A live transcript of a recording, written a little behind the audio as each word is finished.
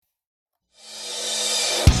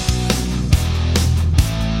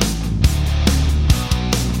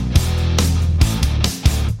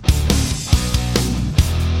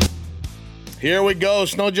Here we go,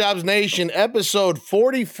 Snow Jobs Nation, episode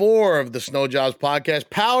 44 of the Snow Jobs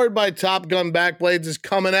podcast, powered by Top Gun Backblades, is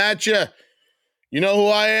coming at you. You know who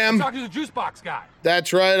I am? I'm talking to the juice box guy.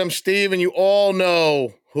 That's right, I'm Steve, and you all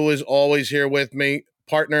know who is always here with me,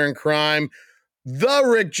 partner in crime, the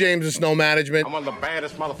Rick James of Snow Management. I'm one of the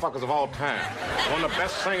baddest motherfuckers of all time. One of the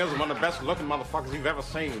best singers, one of the best looking motherfuckers you've ever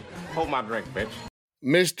seen. Hold my drink, bitch.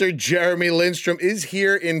 Mr. Jeremy Lindstrom is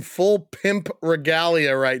here in full pimp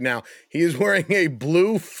regalia right now. He is wearing a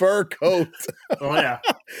blue fur coat. Oh, yeah.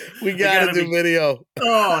 We got to do video.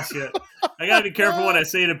 Oh, shit. I got to be careful what I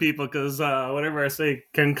say to people because whatever I say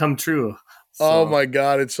can come true. So. Oh, my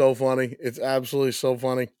God. It's so funny. It's absolutely so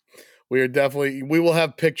funny. We will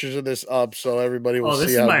have pictures of this up so everybody will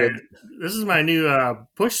see how good. This is my new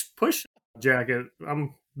push jacket.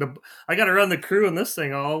 I got to run the crew in this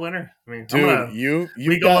thing all winter. I mean, dude,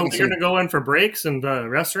 we're going to go in for breaks and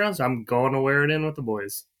restaurants. I'm going to wear it in with the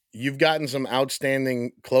boys. You've gotten some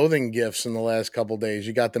outstanding clothing gifts in the last couple of days.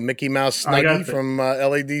 You got the Mickey Mouse Snuggie from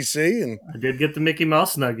LADC, and I did get the Mickey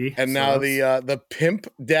Mouse Snuggie, and now the Pimp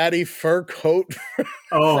Daddy fur coat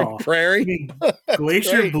from Prairie. I mean,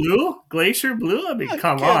 Glacier Blue. I mean,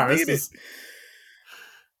 come on,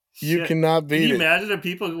 you cannot beat it. Can you imagine if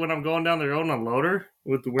people when I'm going down the road on a loader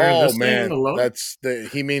with wearing this thing in the loader?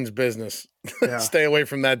 He means business. Yeah. Stay away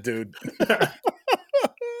from that dude.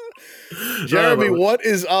 Jeremy, what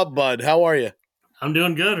is up, bud? How are you? I'm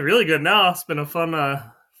doing good, really good now. It's been a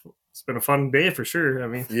fun day for sure. I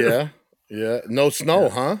mean, yeah. No snow,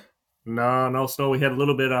 huh? No snow. We had a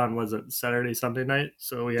little bit on Saturday, Sunday night.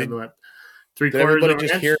 So we had that 3/4. Did everybody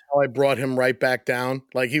just hear how I brought him right back down?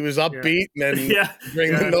 Like he was upbeat, and then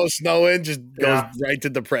bring the no snow in, just goes right to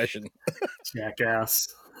depression. Jackass.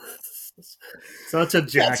 Such a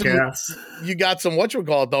jackass. You got some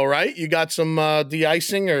whatchamacallit though, right? You got some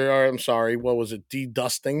de-icing or I'm sorry, what was it?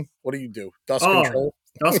 De-dusting? What do you do? Dust control?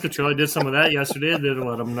 Dust control. I did some of that yesterday. I did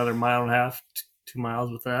another 1.5 miles, 2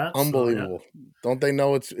 miles with that. Unbelievable. So, Don't they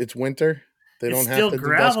know it's winter? They don't have to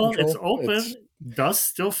gravel. do dust control? It's open. Dust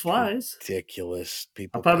still flies. Ridiculous.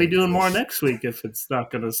 People I'll probably be doing more next week if it's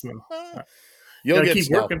not going to snow. You'll get keep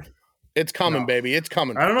snow. Working. It's coming, baby. It's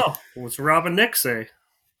coming. I don't know. What's Rob and Nick say?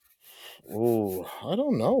 Oh, I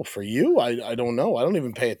don't know. For you, I don't know. I don't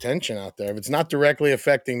even pay attention out there. If it's not directly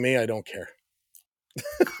affecting me, I don't care.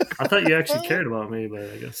 I thought you actually cared about me, but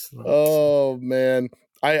I guess. Oh, man.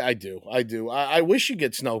 I do. I wish you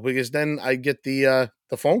get snow because then I get the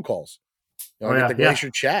phone calls. I get the Glacier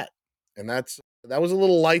chat. And that was a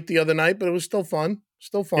little light the other night, but it was still fun.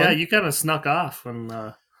 Yeah, you kind of snuck off. And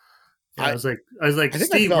I was like,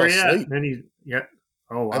 Steve, where you at? And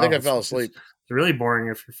oh, wow. I think I fell asleep. It's really boring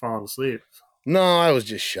if you're falling asleep. No, I was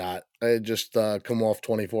just shot. I had just come off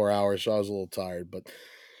 24 hours, so I was a little tired. But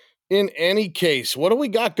in any case, what do we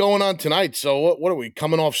got going on tonight? So what are we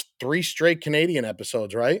coming off 3 straight Canadian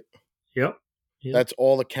episodes, right? Yep. That's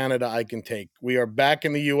all the Canada I can take. We are back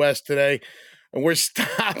in the U.S. today, and we're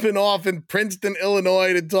stopping off in Princeton,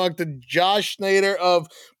 Illinois to talk to Josh Schnaiter of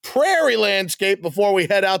Prairie Landscape before we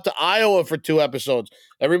head out to Iowa for 2 episodes.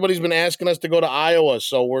 Everybody's been asking us to go to Iowa,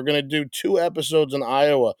 so we're going to do 2 episodes in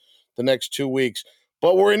Iowa the next 2 weeks.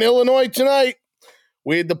 But we're in Illinois tonight.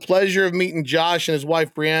 We had the pleasure of meeting Josh and his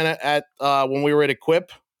wife, Brianna, at when we were at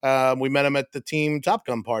Equip. We met him at the Team Top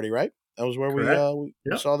Gun party, right? That was where we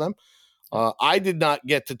saw them. I did not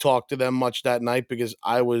get to talk to them much that night because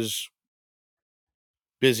I was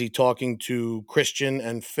busy talking to Christian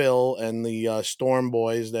and Phil and the Storm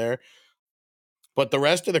boys there. But the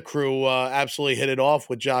rest of the crew absolutely hit it off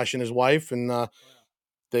with Josh and his wife, and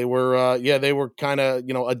they were kind of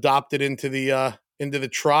adopted into the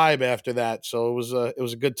tribe after that. So it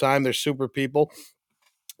was a good time. They're super people,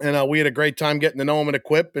 and we had a great time getting to know them at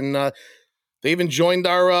Equip, and they even joined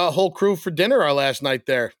our whole crew for dinner our last night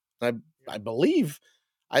there. I believe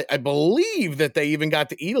that they even got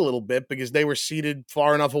to eat a little bit because they were seated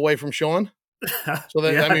far enough away from Sean. So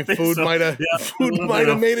that food might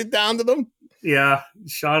have made it down to them. Yeah,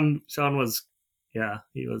 Sean was. Yeah,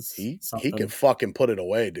 he was. He can fucking put it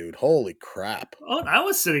away, dude. Holy crap! Oh, I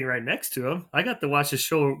was sitting right next to him. I got to watch the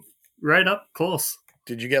show right up close.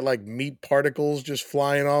 Did you get like meat particles just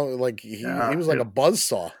flying off? Like he was like a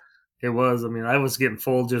buzzsaw. It was. I mean, I was getting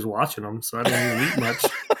full just watching him, so I didn't even eat much.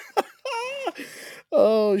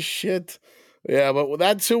 Oh shit! Yeah, but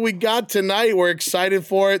that's who we got tonight. We're excited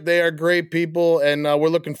for it. They are great people, and we're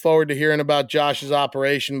looking forward to hearing about Josh's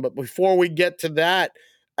operation. But before we get to that,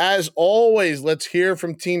 as always, let's hear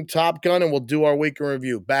from Team Top Gun, and we'll do our week in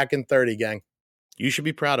review. Back in 30, gang. You should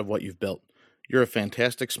be proud of what you've built. You're a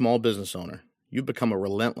fantastic small business owner. You've become a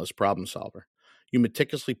relentless problem solver. You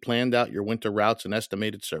meticulously planned out your winter routes and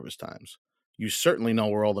estimated service times. You certainly know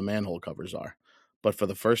where all the manhole covers are. But for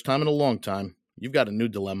the first time in a long time, you've got a new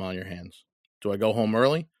dilemma on your hands. Do I go home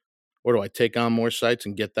early, or do I take on more sites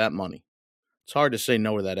and get that money? It's hard to say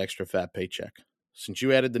no to that extra fat paycheck. Since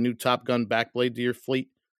you added the new Top Gun backblade to your fleet,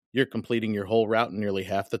 you're completing your whole route in nearly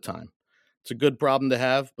half the time. It's a good problem to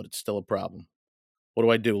have, but it's still a problem. What do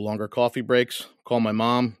I do? Longer coffee breaks? Call my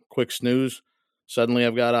mom? Quick snooze? Suddenly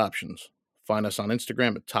I've got options. Find us on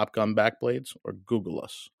Instagram at Top Gun Backblades or Google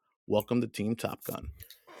us. Welcome to Team Top Gun.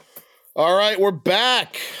 All right, we're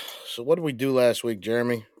back. So what did we do last week,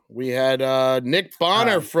 Jeremy? We had Nick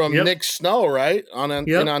Bonner from Nick Snow, right?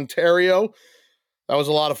 In Ontario. That was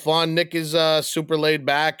a lot of fun. Nick is super laid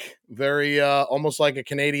back, very almost like a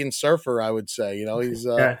Canadian surfer, I would say. You know, he's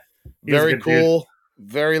very cool,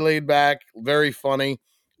 very laid back, very funny,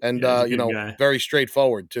 and very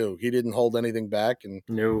straightforward too. He didn't hold anything back, and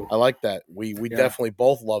I like that. We definitely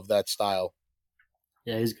both love that style.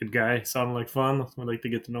 Yeah, he's a good guy. Sounded like fun. I'd like to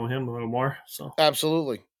get to know him a little more. So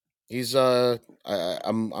absolutely. He's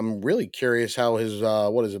I'm really curious how his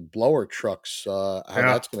blower trucks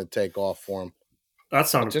that's going to take off for him. That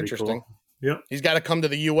sounds interesting. Cool. Yep. He's got to come to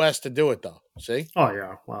the U.S. to do it, though. See? Oh,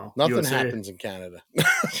 yeah. Wow. Nothing USA. Happens in Canada.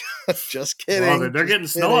 Just kidding. Well, they're getting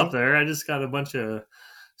snow up there. I just got a bunch of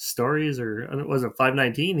stories, or was it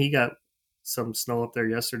 519? He got some snow up there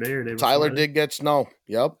yesterday or day before. Tyler did get snow.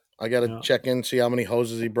 Yep. I got to check in, see how many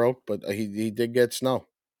hoses he broke, but he did get snow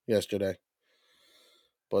yesterday.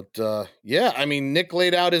 But, I mean, Nick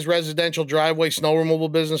laid out his residential driveway snow removal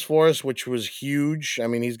business for us, which was huge. I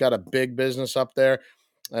mean, he's got a big business up there.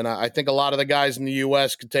 And I think a lot of the guys in the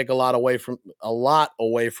U.S. could take a lot away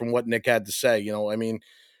from what Nick had to say. You know, I mean,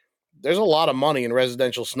 there's a lot of money in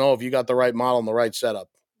residential snow if you got the right model and the right setup.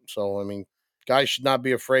 So, I mean, guys should not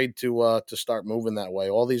be afraid to start moving that way.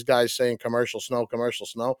 All these guys saying commercial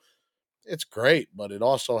snow. It's great, but it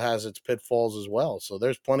also has its pitfalls as well. So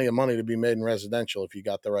there's plenty of money to be made in residential if you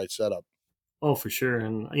got the right setup. Oh, for sure.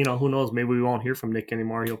 And, who knows? Maybe we won't hear from Nick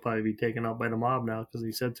anymore. He'll probably be taken out by the mob now because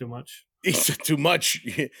he said too much. He said too much.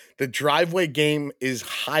 The driveway game is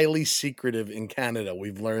highly secretive in Canada.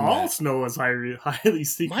 We've learned all snow is highly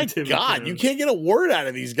secretive. My God, you can't get a word out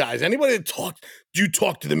of these guys. Anybody that you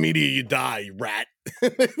talk to the media, you die, you rat.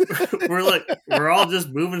 we're all just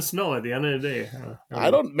moving snow at the end of the day.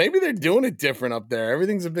 Maybe they're doing it different up there.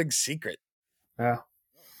 Everything's a big secret. Yeah.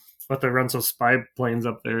 But they run some spy planes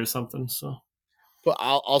up there or something. So, but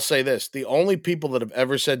I'll say this: the only people that have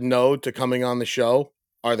ever said no to coming on the show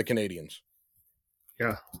are the Canadians.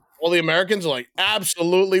 Yeah. All the Americans are like,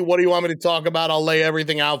 absolutely. What do you want me to talk about? I'll lay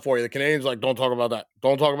everything out for you. The Canadians are like, don't talk about that.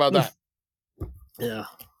 Don't talk about that. Yeah.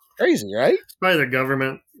 Crazy, right? It's probably their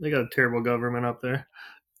government. They got a terrible government up there.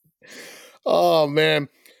 Oh, man.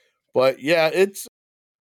 But yeah, it's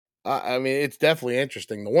definitely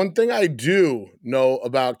interesting. The one thing I do know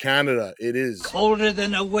about Canada, it is colder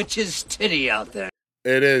than a witch's titty out there.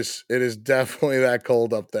 It is. It is definitely that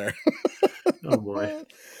cold up there. Oh, boy.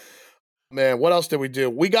 Man, what else did we do?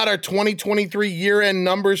 We got our 2023 year-end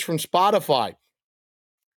numbers from Spotify.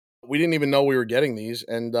 We didn't even know we were getting these.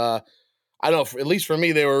 And I don't know, at least for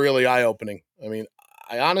me, they were really eye-opening. I mean,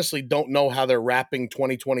 I honestly don't know how they're wrapping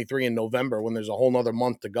 2023 in November when there's a whole nother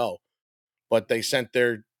month to go. But they sent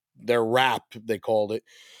their wrap, they called it.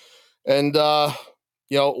 And,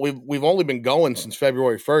 we've only been going since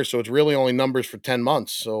February 1st, so it's really only numbers for 10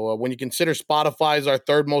 months. So when you consider Spotify is our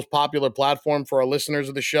third most popular platform for our listeners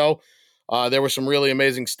of the show, there were some really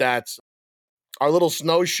amazing stats. Our little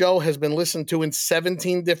snow show has been listened to in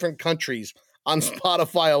 17 different countries on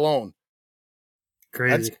Spotify alone.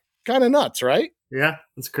 Crazy. That's kind of nuts, right? Yeah,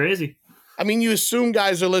 it's crazy. I mean, you assume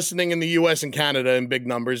guys are listening in the U.S. and Canada in big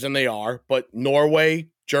numbers, and they are. But Norway,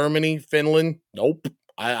 Germany, Finland, nope.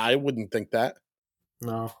 I wouldn't think that.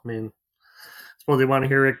 No, I mean, I suppose they want to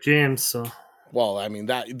hear Rick James, so. Well, I mean,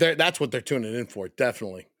 that's what they're tuning in for,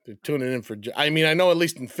 definitely. They're tuning in for. I mean, I know at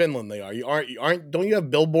least in Finland they are. Don't you have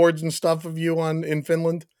billboards and stuff of you in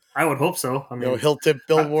Finland? I would hope so. I mean, hill tip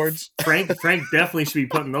billboards. Frank definitely should be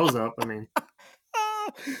putting those up. I mean,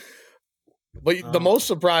 but the most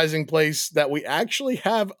surprising place that we actually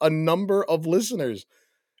have a number of listeners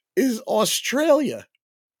is Australia.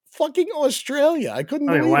 Fucking Australia! I couldn't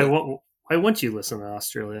believe it. Why wouldn't you listen to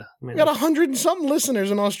Australia? I mean, we got 100 and something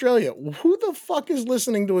listeners in Australia. Who the fuck is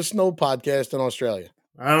listening to a snow podcast in Australia?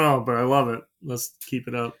 I don't know, but I love it. Let's keep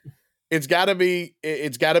it up. It's got to be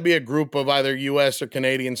a group of either U.S. or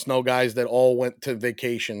Canadian snow guys that all went to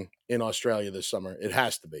vacation in Australia this summer. It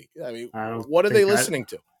has to be. I mean, what are they listening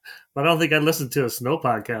to? I don't think I'd listen to a snow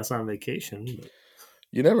podcast on vacation. But.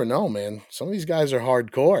 You never know, man. Some of these guys are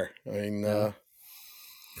hardcore. I mean,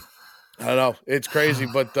 I don't know. It's crazy,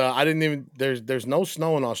 but I didn't even. There's no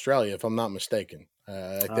snow in Australia, if I'm not mistaken.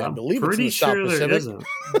 I believe it's in the South Pacific. Isn't.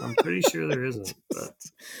 I'm pretty sure there isn't.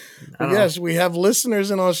 But yes, we have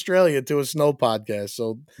listeners in Australia to a snow podcast,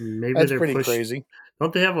 so maybe that's they're pretty crazy.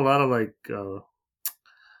 Don't they have a lot of like?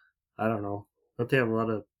 I don't know. Don't they have a lot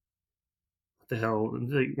of? What the hell?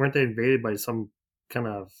 Weren't they invaded by some kind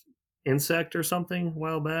of insect or something a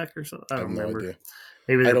while back or something? I don't remember. No idea.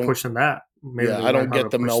 Maybe they're pushing that. Maybe I don't get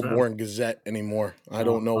the Melbourne Gazette anymore. I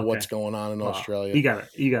don't know what's going on in Australia.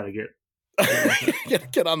 You gotta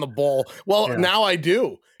get on the ball. Well, now I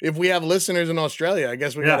do. If we have listeners in Australia, I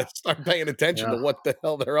guess we got to start paying attention to what the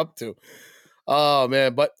hell they're up to. Oh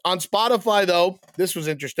man! But on Spotify, though, this was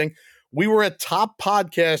interesting. We were a top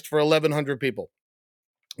podcast for 1,100 people.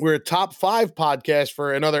 We're a top 5 podcast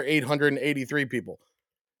for another 883 people.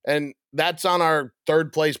 And that's on our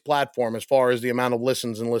third place platform as far as the amount of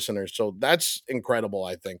listens and listeners. So that's incredible,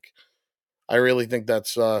 I think. I really think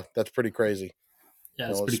that's pretty crazy. Yeah,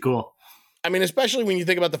 it's pretty cool. I mean, especially when you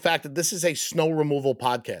think about the fact that this is a snow removal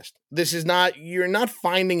podcast. This is not, you're not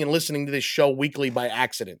finding and listening to this show weekly by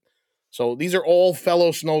accident. So these are all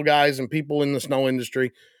fellow snow guys and people in the snow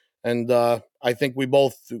industry. And I think we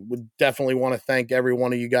both would definitely want to thank every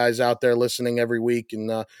one of you guys out there listening every week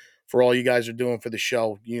and for all you guys are doing for the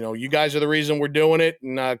show. You know, you guys are the reason we're doing it,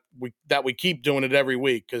 and we keep doing it every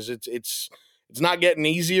week because it's not getting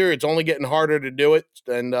easier. It's only getting harder to do it,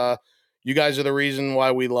 and you guys are the reason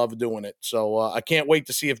why we love doing it. So I can't wait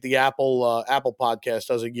to see if the Apple podcast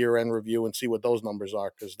does a year-end review and see what those numbers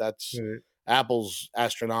are, because that's Apple's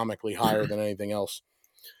astronomically higher than anything else.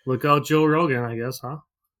 Look out, Joe Rogan, I guess, huh?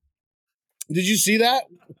 Did you see that?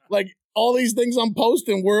 Like, all these things I'm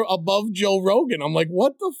posting were above Joe Rogan. I'm like,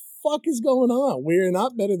 what the fuck is going on? We're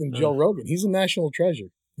not better than Joe Rogan. He's a national treasure.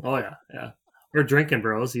 Oh, yeah. Or Drinking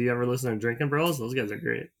Bros. You ever listen to Drinking Bros? Those guys are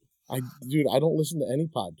great. I don't listen to any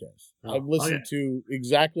podcast. I've listened to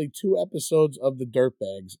exactly 2 episodes of the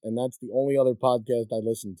Dirtbags, and that's the only other podcast I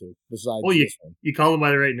listen to besides this one. You call them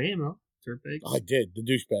by the right name, huh? Dirtbags? I did. The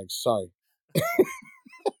Douchebags. Sorry.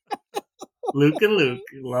 Luke and Luke.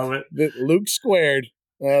 Love it. Luke squared.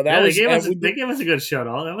 They gave us a good shout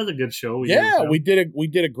out. That was a good show. We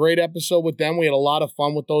did a great episode with them. We had a lot of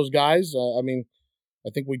fun with those guys. I mean, I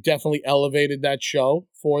think we definitely elevated that show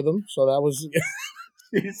for them. So that was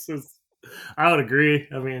Jesus. I would agree.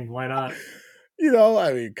 I mean, why not?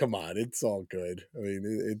 I mean, come on, it's all good. I mean,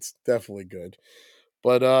 it's definitely good.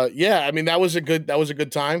 But I mean, that was a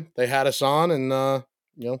good time. They had us on, and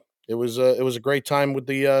it was a great time with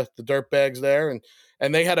the Dirtbags there,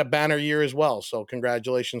 and they had a banner year as well. So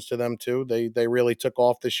congratulations to them too. They really took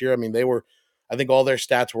off this year. I mean, I think all their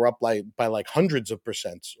stats were up by like hundreds of %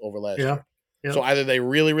 over last year. Yep. So either they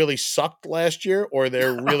really, really sucked last year, or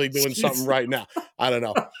they're really doing something right now. I don't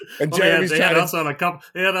know. And Jeremy's they had us on a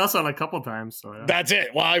couple times. So yeah. That's it.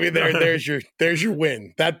 Well, I mean, there's your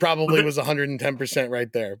win. That probably was 110%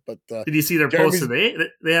 right there. But did you see their post today?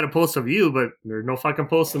 They had a post of you, but there's no fucking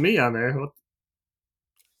post of me on there.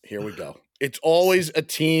 Here we go. It's always a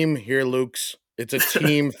team here, Luke's. It's a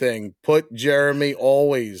team thing. Put Jeremy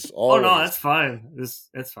always. Oh no, that's fine.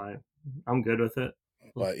 That's fine. I'm good with it.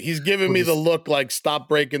 But he's giving me the look like, stop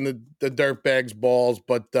breaking the Dirtbags balls.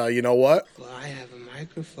 But you know what? Well, I have a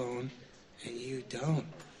microphone and you don't.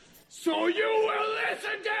 So you will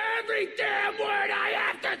listen to every damn word I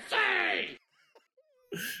have to say.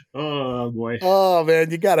 Oh boy. Oh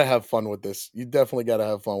man, you got to have fun with this. You definitely got to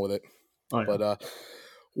have fun with it. Oh, yeah. But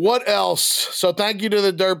what else? So thank you to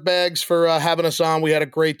the Dirtbags for having us on. We had a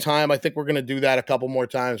great time. I think we're going to do that a couple more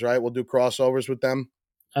times, right? We'll do crossovers with them.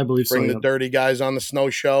 I believe Bring the dirty guys on the snow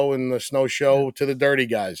show and the snow show to the dirty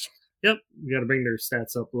guys. Yep. We got to bring their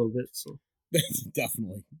stats up a little bit. So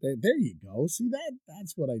definitely. There you go. See,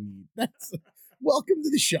 that's what I need. That's welcome to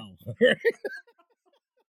the show.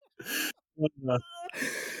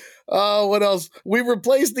 What else? We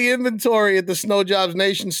replaced the inventory at the Snow Jobs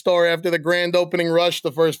Nation store after the grand opening rush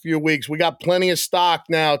the first few weeks. We got plenty of stock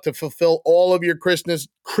now to fulfill all of your Christmas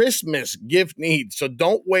gift needs. So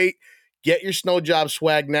don't wait. Get your Snow Job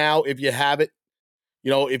swag now if you have it.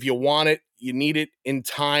 If you want it, you need it in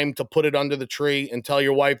time to put it under the tree, and tell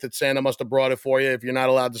your wife that Santa must have brought it for you if you're not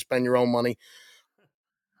allowed to spend your own money.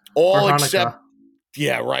 All except,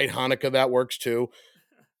 yeah, right, Hanukkah, that works too.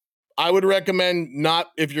 I would recommend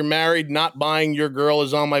if you're married, not buying Your Girl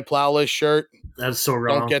Is on My Plow List shirt. That's so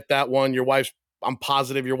wrong. Don't get that one. I'm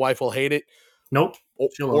positive your wife will hate it. Nope.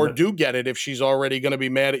 Or do get it if she's already going to be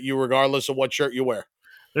mad at you regardless of what shirt you wear.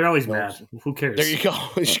 They're always mad. Who cares? There you go.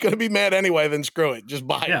 She's going to be mad anyway, then screw it. Just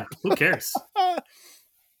buy it. Yeah, who cares?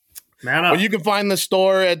 Man up. Well, you can find the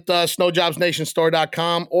store at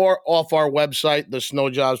snowjobsnationstore.com or off our website,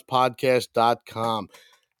 thesnowjobspodcast.com.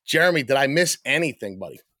 Jeremy, did I miss anything,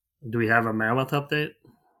 buddy? Do we have a mammoth update?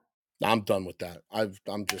 I'm done with that. I'm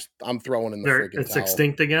throwing in the freaking It's towel.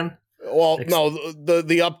 extinct again? Well, no,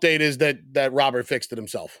 the update is that Robert fixed it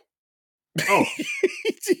himself. Oh.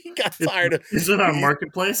 He got tired of. Is it on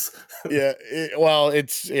Marketplace? Yeah.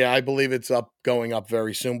 I believe it's going up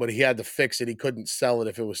very soon, but he had to fix it. He couldn't sell it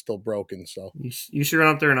if it was still broken. So you should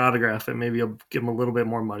run up there and autograph it. Maybe you'll give him a little bit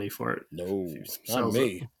more money for it. no, not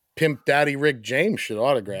me. Pimp Daddy Rick James should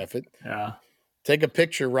autograph it. Yeah. Take a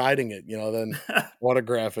picture riding it, then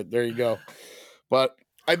autograph it. There you go. But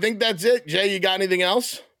I think that's it. Jay, you got anything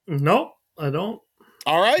else? Nope, I don't.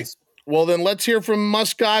 All right. Well, then let's hear from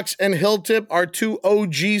Muskox and Hilltip, our two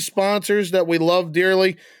OG sponsors that we love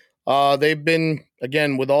dearly. They've been,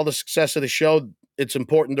 again, with all the success of the show, it's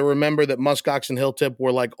important to remember that Muskox and Hilltip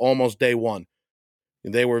were like almost day one.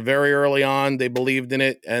 They were very early on. They believed in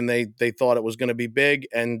it, and they thought it was going to be big,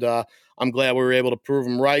 and I'm glad we were able to prove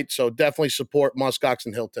them right. So definitely support Muskox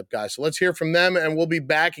and Hilltip, guys. So let's hear from them, and we'll be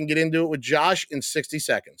back and get into it with Josh in 60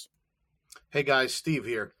 seconds. Hey, guys, Steve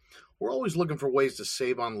here. We're always looking for ways to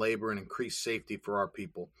save on labor and increase safety for our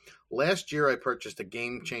people. Last year, I purchased a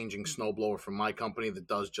game-changing snowblower from my company that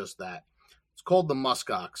does just that. It's called the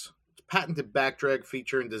Muskox. Its patented backdrag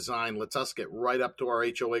feature and design lets us get right up to our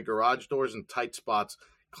HOA garage doors and tight spots,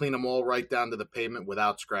 clean them all right down to the pavement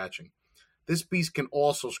without scratching. This beast can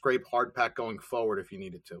also scrape hard pack going forward if you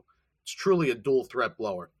need it to. It's truly a dual-threat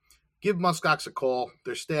blower. Give Muskox a call.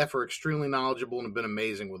 Their staff are extremely knowledgeable and have been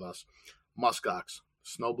amazing with us. Muskox.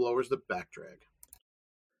 Snowblowers that backdrag.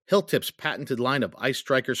 Hilltip's patented line of Ice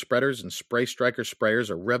Striker spreaders and Spray Striker sprayers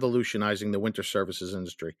are revolutionizing the winter services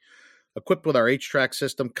industry. Equipped with our H-Track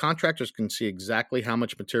system, contractors can see exactly how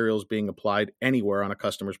much material is being applied anywhere on a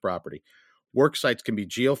customer's property. Work sites can be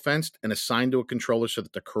geofenced and assigned to a controller so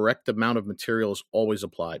that the correct amount of material is always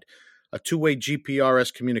applied. A two-way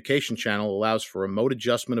GPRS communication channel allows for remote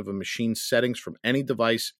adjustment of a machine's settings from any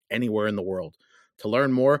device anywhere in the world. To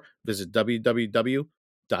learn more, visit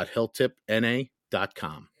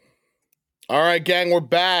www.hilltipna.com. All right, gang, we're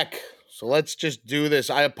back. So let's just do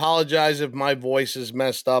this. I apologize if my voice is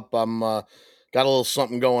messed up. I'm got a little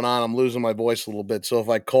something going on. I'm losing my voice a little bit. So if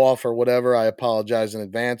I cough or whatever, I apologize in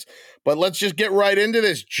advance. But let's just get right into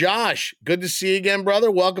this. Josh, good to see you again,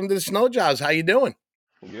 brother. Welcome to the Snow Jobs. How you doing?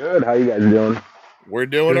 Good. How you guys doing? We're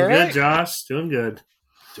doing all right. Good, Josh. Doing good.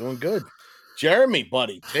 Doing good. Jeremy,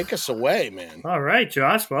 buddy, take us away, man. All right,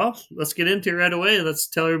 Josh. Well, let's get into it right away. Let's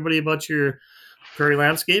tell everybody about your Prairie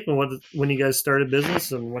landscape and when you guys started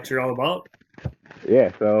business and what you're all about.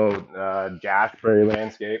 Yeah, so Josh, Prairie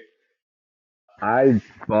Landscape. I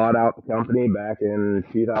bought out the company back in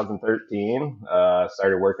 2013.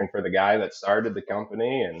 Started working for the guy that started the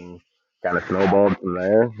company and kind of snowballed from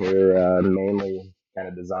there. We're mainly kind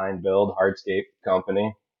of design, build, hardscape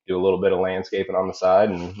company. Do a little bit of landscaping on the side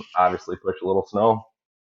and obviously push a little snow.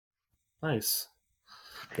 Nice.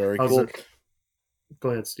 Very cool. Go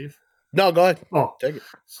ahead, Steve. No, go ahead. Oh, take it.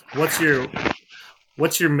 What's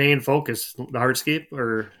your main focus? The hardscape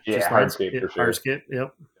or just hardscape for sure. Hardscape,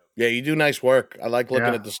 yep. Yeah, you do nice work. I like looking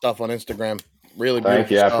at the stuff on Instagram. Really beautiful. Thank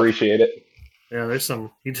you. I appreciate it. Yeah,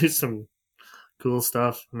 you do some cool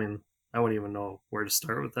stuff. I mean, I wouldn't even know where to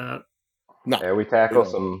start with that. No. Yeah, we tackle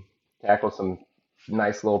some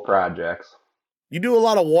nice little projects. You do a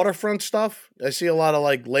lot of waterfront stuff? I see a lot of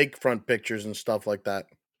like lakefront pictures and stuff like that.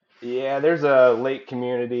 Yeah, there's a lake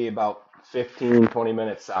community about 15, 20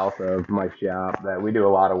 minutes south of my shop that we do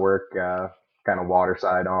a lot of work kind of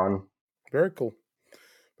waterside on. Very cool.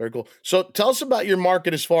 Very cool. So tell us about your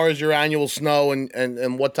market as far as your annual snow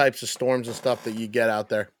and what types of storms and stuff that you get out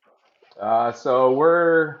there. So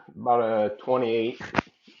we're about a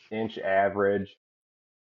 28-inch average.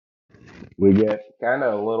 We get kind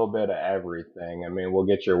of a little bit of everything. I mean, we'll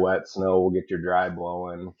get your wet snow, we'll get your dry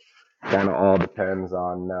blowing. Kind of all depends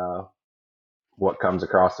on what comes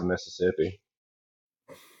across the Mississippi.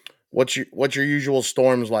 What's your usual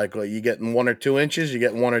storms like? Like you getting 1 or 2 inches? You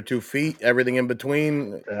getting 1 or 2 feet? Everything in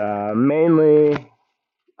between? Mainly,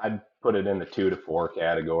 I'd put it in the 2 to 4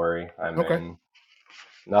 category. I mean,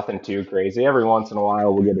 nothing too crazy. Every once in a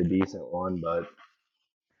while, we'll get a decent one, but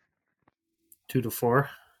 2 to 4.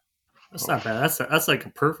 That's not bad. That's like a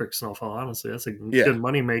perfect snowfall. Honestly, that's a good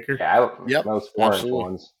money maker. Yeah, those 4-inch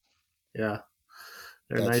ones. Yeah,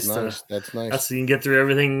 they're nice. nice. That's nice. So you can get through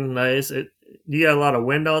everything nice. You got a lot of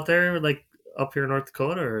wind out there, like up here in North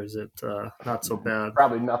Dakota, or is it not so bad?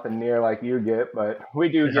 Probably nothing near like you get, but we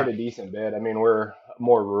do get a decent bit. I mean, we're a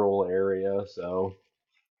more rural area, so.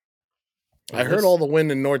 I heard all the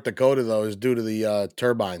wind in North Dakota, though, is due to the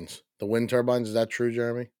turbines. The wind turbines. Is that true,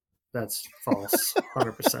 Jeremy? That's false. 100%. I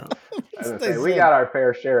was gonna say we got our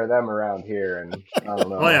fair share of them around here, and I don't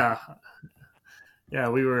know. Oh yeah, yeah.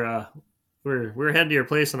 We were heading to your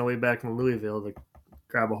place on the way back from Louisville to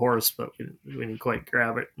grab a horse, but we didn't quite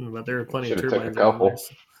grab it. But there were plenty Should've of turbines. took a couple.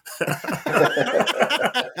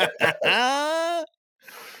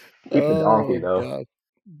 Keep the donkey though. God.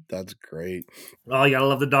 That's great. Oh, you gotta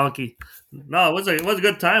love the donkey. No, it was a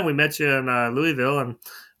good time. We met you in Louisville, and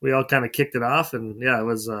we all kind of kicked it off. And yeah, it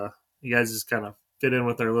was you guys just kind of fit in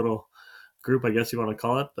with our little group, I guess you want to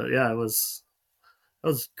call it. But yeah, it was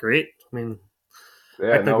great. I mean,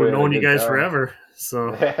 Yeah, I think we've known you guys forever.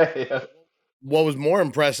 So yeah. What was more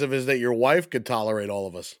impressive is that your wife could tolerate all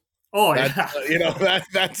of us. Oh yeah,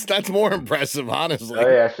 that's more impressive, honestly. Oh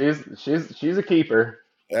yeah, she's a keeper.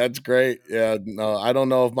 That's great. Yeah, no, I don't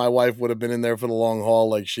know if my wife would have been in there for the long haul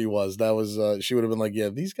like she was. That was she would have been like, yeah,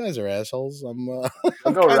 these guys are assholes. I'll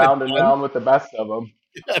go round and round with the best of them.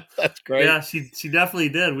 Yeah, that's great. Yeah, she definitely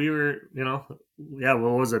did. We were,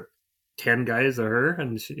 what was it? 10 guys to her,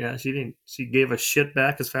 and she gave a shit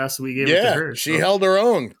back as fast as we gave it to her. She held her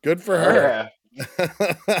own. Good for her.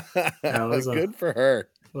 Yeah, good for her.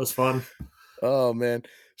 It was fun. Oh man.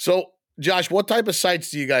 So Josh, what type of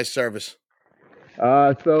sites do you guys service?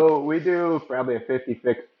 So we do probably a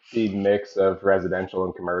 50-50 mix of residential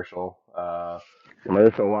and commercial.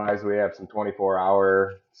 Commercial wise, we have some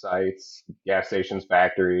 24-hour sites, gas stations,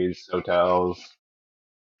 factories, hotels,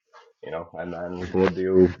 and then we'll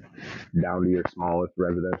do down to your smallest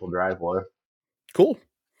residential driveway. Cool.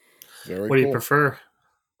 Very what do you prefer?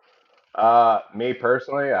 Me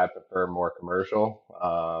personally, I prefer more commercial.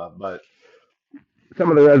 But some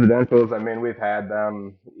of the residentials, I mean, we've had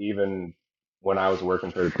them even when I was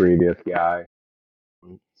working for the previous guy.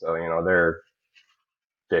 So, they're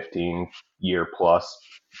 15-year plus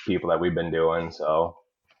people that we've been doing. So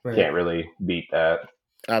can't really beat that.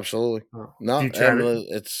 Absolutely. No,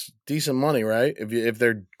 it's decent money, right? If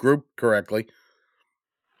they're grouped correctly.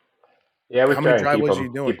 Yeah, we try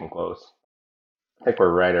and keep them close. I think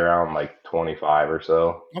we're right around like 25 or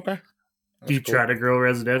so. Okay. Do you try to grow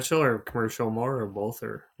residential or commercial more, or both,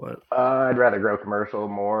 or what? I'd rather grow commercial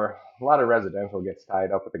more. A lot of residential gets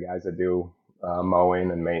tied up with the guys that do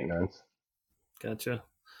mowing and maintenance. Gotcha.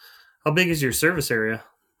 How big is your service area?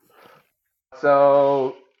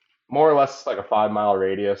 So more or less like a 5-mile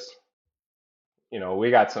radius. We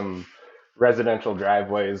got some residential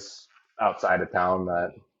driveways outside of town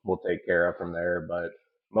that we'll take care of from there, but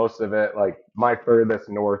most of it, like my furthest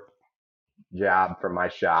north job from my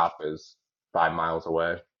shop is 5 miles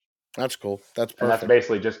away. That's cool. That's perfect. And that's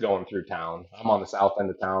basically just going through town. I'm on the south end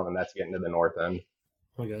of town, and that's getting to the north end.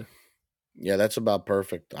 Okay. Yeah, that's about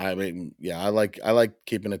perfect. I mean, yeah, I like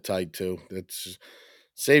keeping it tight too. It's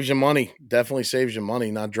saves you money. Definitely saves you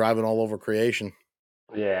money not driving all over creation.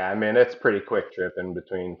 Yeah, I mean, it's pretty quick trip in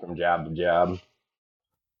between from job to job.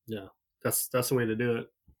 Yeah, that's the way to do it.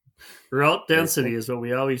 Route density is what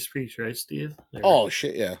we always preach, right, Steve? Oh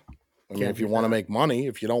shit, yeah. I mean, if you want to make money,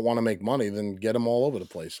 if you don't want to make money, then get them all over the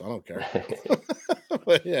place. I don't care.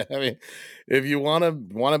 But yeah, I mean, if you want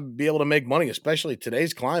to be able to make money, especially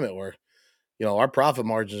today's climate where, our profit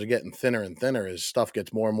margins are getting thinner and thinner as stuff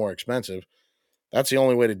gets more and more expensive. That's the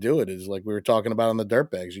only way to do it is like we were talking about on the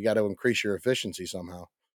dirt bags. You got to increase your efficiency somehow,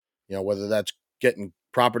 whether that's getting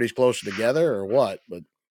properties closer together or what, but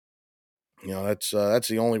that's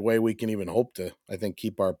the only way we can even hope to, I think,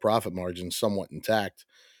 keep our profit margins somewhat intact.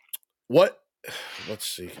 Let's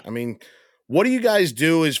see. I mean, what do you guys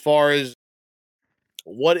do as far as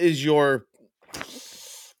what is your,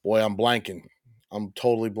 boy, I'm blanking. I'm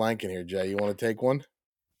totally blanking here, Jay. You want to take one?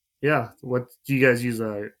 Yeah. What do you guys use?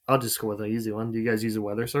 I'll just go with an easy one. Do you guys use a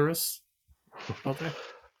weather service out there?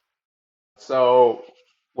 So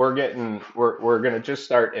we're going to just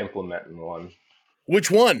start implementing one.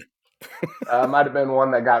 Which one? Might have been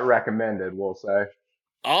one that got recommended, we'll say.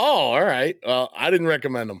 Oh, all right. I didn't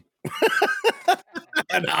recommend them.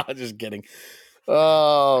 No, just kidding.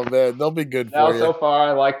 Oh man, they'll be good for you. So far,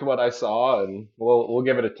 I liked what I saw, and we'll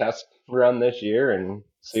give it a test run this year and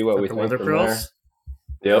see what we think from there.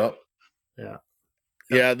 Yep.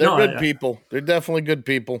 Yeah, they're good people. They're definitely good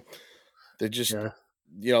people. They just,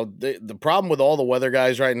 the problem with all the weather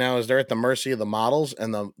guys right now is they're at the mercy of the models,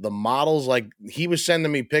 and the models, like he was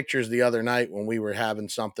sending me pictures the other night when we were having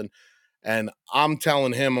something, and I'm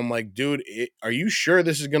telling him, I'm like, dude, are you sure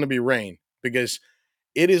this is going to be rain? Because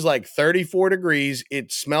it is like 34 degrees.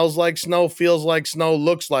 It smells like snow, feels like snow,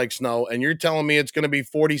 looks like snow. And you're telling me it's going to be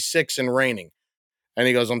 46 and raining. And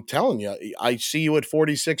he goes, I'm telling you, I see you at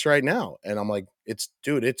 46 right now. And I'm like, it's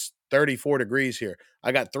 34 degrees here.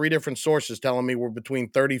 I got 3 different sources telling me we're between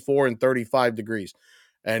 34 and 35 degrees.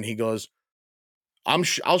 And he goes,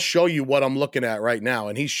 I'll show you what I'm looking at right now.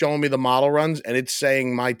 And he's showing me the model runs, and it's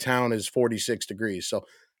saying my town is 46 degrees. So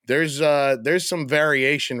there's some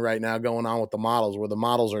variation right now going on with the models, where the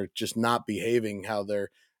models are just not behaving how they're,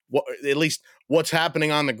 at least what's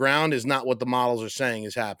happening on the ground is not what the models are saying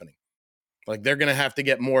is happening. Like, they're going to have to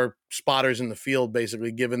get more spotters in the field,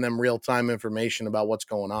 basically giving them real-time information about what's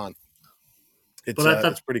going on.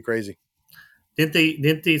 It's pretty crazy.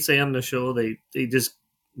 Didn't they say on the show they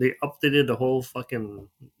updated the whole fucking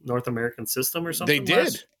North American system or something? They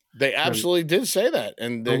did. They absolutely did say that.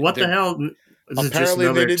 And what the hell?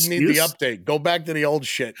 Apparently they didn't need the update. Go back to the old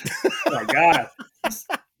shit. Oh my God.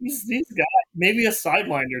 These guys, maybe a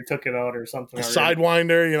Sidewinder took it out or something. A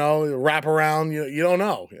Sidewinder, wrap around. You don't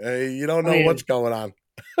know. You don't know what's going on.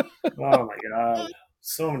 Oh my God.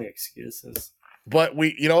 So many excuses. But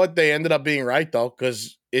you know what? They ended up being right, though,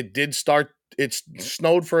 because it did start. It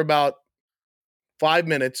snowed for about 5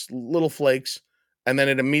 minutes, little flakes, and then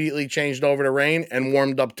it immediately changed over to rain and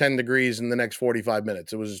warmed up 10 degrees in the next 45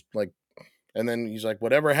 minutes. It was like, and then he's like,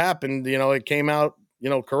 whatever happened, it came out,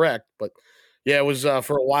 correct. But yeah, it was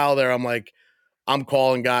for a while there. I'm like, I'm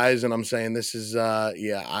calling guys and I'm saying, this is,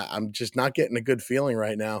 I'm just not getting a good feeling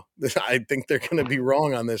right now. I think they're going to be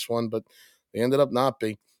wrong on this one, but they ended up not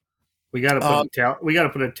being. We got to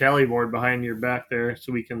put a tally board behind your back there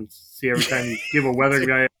so we can see every time you give a weather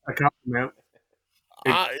guy a compliment.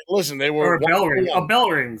 Listen, they were a bell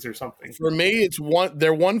rings or something. For me, it's one.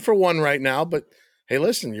 They're 1 for 1 right now. But hey,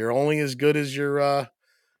 listen, you're only as good as your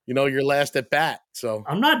last at bat. So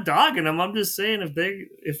I'm not dogging them. I'm just saying if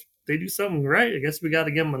they do something right, I guess we got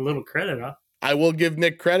to give them a little credit, huh? I will give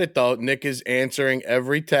Nick credit though. Nick is answering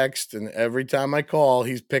every text, and every time I call,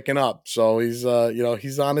 he's picking up. So he's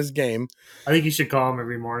he's on his game. I think you should call him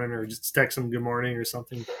every morning, or just text him good morning or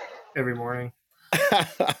something every morning.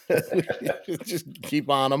 Just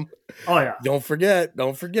keep on them. Oh yeah. Don't forget.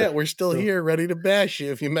 We're still here, ready to bash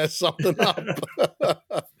you if you mess something up.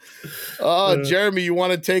 Jeremy, you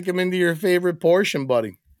want to take him into your favorite portion,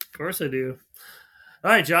 buddy? Of course I do.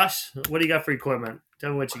 All right, Josh, what do you got for equipment?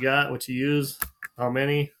 Tell me what you got, what you use, how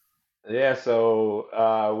many. Yeah,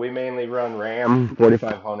 so we mainly run Ram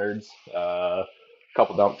 4500s, a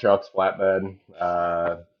couple dump trucks, flatbed,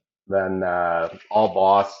 then all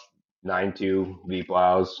Boss 9.2 V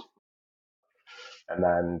plows, and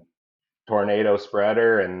then Tornado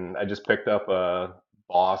spreader, and I just picked up a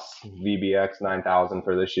Boss VBX 9000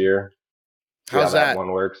 for this year. How's that one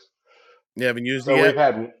works? You haven't used it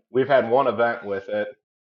yet? We've had one event with it,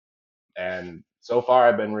 and so far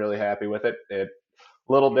I've been really happy with it. It's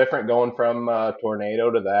a little different going from Tornado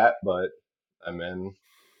to that, but I mean,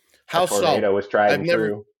 how Tornado was tried and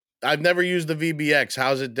true. I've never used the VBX.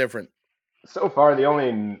 How's it different? So far, the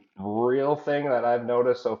only real thing that I've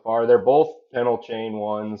noticed so far, they're both pintle chain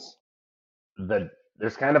ones.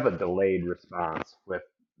 There's kind of a delayed response with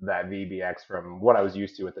that VBX from what I was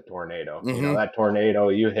used to with the Tornado. Mm-hmm. That Tornado,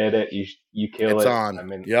 you hit it, you kill it's it. On. I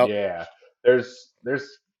mean, yep. Yeah. There's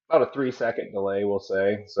about a 3-second delay, we'll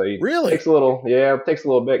say. So really? It takes a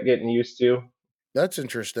little bit getting used to. That's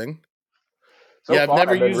interesting. So far, I've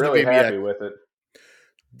never used really the VBX. Happy with it.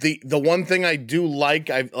 The one thing I do like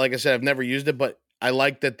I said, I've never used it, but I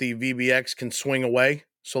like that the VBX can swing away.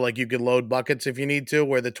 So like you can load buckets if you need to,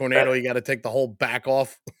 where the Tornado, you got to take the whole back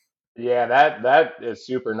off. Yeah, that is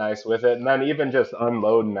super nice with it. And then even just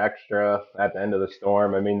unloading extra at the end of the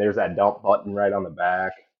storm. I mean, there's that dump button right on the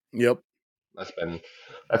back. Yep. That's been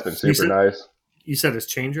super nice. You said it's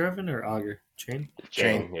chain driven or auger? Chain,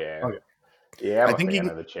 yeah. Okay. Yeah, I'm a fan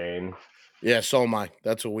of the chain. Yeah, so am I.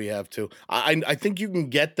 That's what we have too. I think you can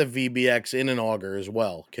get the VBX in an auger as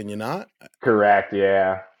well. Can you not? Correct,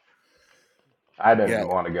 yeah. I didn't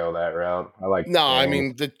want to go that route. I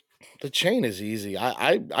mean the chain is easy.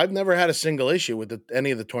 I've never had a single issue with any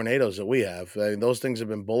of the Tornadoes that we have. I mean, those things have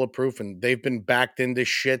been bulletproof, and they've been backed into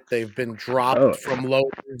shit. They've been dropped from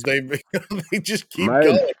loaders. They just keep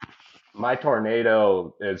going. My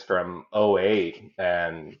Tornado is from 2008,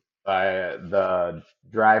 and the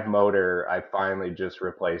drive motor I finally just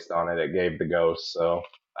replaced on it. It gave the ghost, so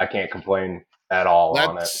I can't complain at all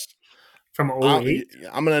on it. From 2008?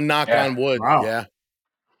 I'm going to knock on wood. Wow. Yeah.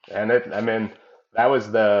 And that was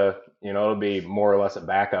it'll be more or less a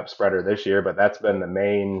backup spreader this year, but that's been the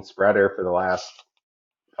main spreader for the last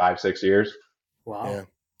 5-6 years. Wow. Yeah.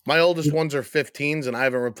 My oldest ones are 15s, and I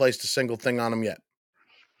haven't replaced a single thing on them yet.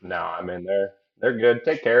 No, I mean, they're good.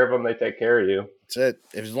 Take care of them. They take care of you. That's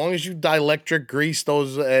it. As long as you dielectric grease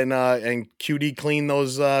those and QD clean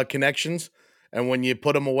those connections, and when you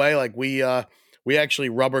put them away, like we actually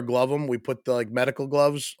rubber glove them. We put the medical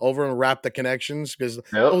gloves over and wrap the connections because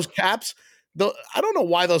those caps. I don't know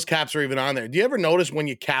why those caps are even on there. Do you ever notice when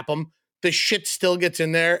you cap them, the shit still gets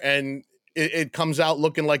in there and it comes out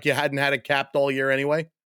looking like you hadn't had it capped all year anyway?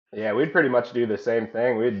 Yeah, we'd pretty much do the same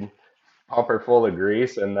thing. We'd pump her full of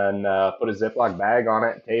grease and then put a Ziploc bag on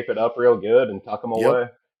it, tape it up real good, and tuck them away.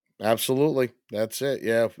 Absolutely. That's it.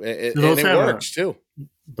 Yeah. those and it works too.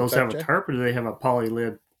 Those have a tarp, or do they have a poly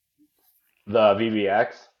lid? The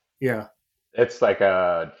VBX? Yeah. It's like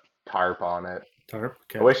a tarp on it. Tarp?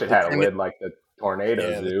 Okay. I wish it had a lid like the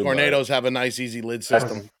Tornadoes do. The Tornadoes have a nice, easy lid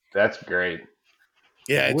system. That's great.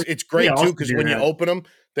 Yeah, it's great too because when you open them,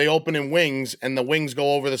 they open in wings, and the wings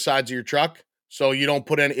go over the sides of your truck. So you don't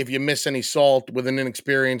put any, if you miss any salt with an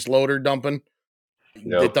inexperienced loader dumping,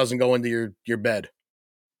 it doesn't go into your bed.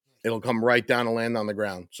 It'll come right down and land on the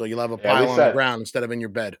ground. So you'll have a pile on the ground instead of in your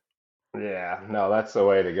bed. Yeah, no, that's the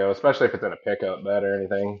way to go, especially if it's in a pickup bed or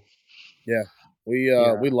anything. Yeah,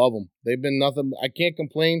 we love them. They've been nothing. I can't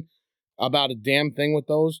complain about a damn thing with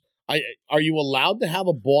those. Are you allowed to have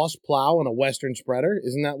a Boss plow and a Western spreader?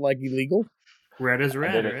 Isn't that illegal? Red is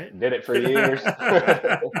red, right? Did it for years.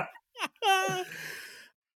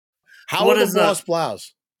 How are the Boss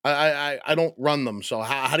plows? I don't run them, so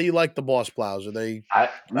how do you like the Boss plows? Are they?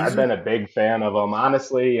 I've been a big fan of them.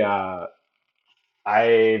 Honestly, I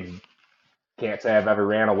can't say I've ever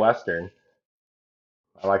ran a Western.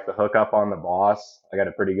 I like to hook up on the Boss. I got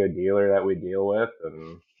a pretty good dealer that we deal with,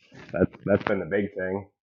 and that's been the big thing.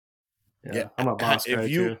 Yeah, I'm a Boss guy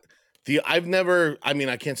too. I've never,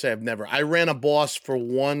 I can't say I've never. I ran a Boss for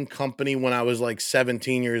one company when I was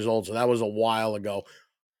 17 years old, so that was a while ago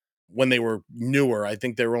when they were newer. I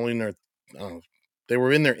think they were only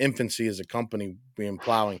in their infancy as a company being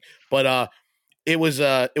plowing. But it was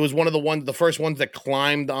one of the first ones that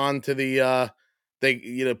climbed onto the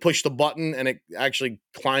they pushed the button and it actually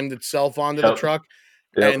climbed itself onto the truck.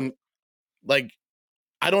 Yep. And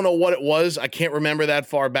I don't know what it was. I can't remember that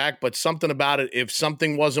far back, but something about it. If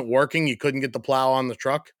something wasn't working, you couldn't get the plow on the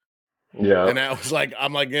truck. Yeah. And I was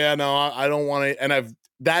I'm yeah, no, I don't want to. And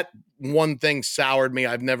that one thing soured me.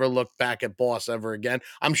 I've never looked back at Boss ever again.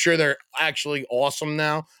 I'm sure they're actually awesome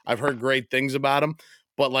now. I've heard great things about them,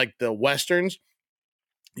 but the Westerns,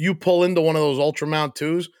 you pull into one of those Ultra Mount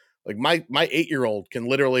 2s, my 8-year-old can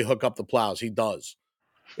literally hook up the plows. He does.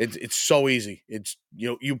 It's so easy. It's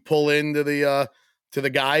you pull into the to the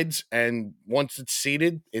guides, and once it's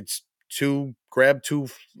seated, it's grab two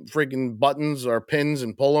freaking buttons or pins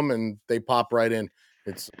and pull them, and they pop right in.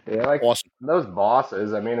 It's awesome. Those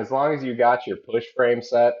Bosses. As long as you got your push frame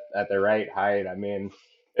set at the right height,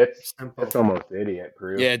 it's almost idiot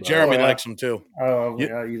proof. Yeah, Jeremy likes them too. Oh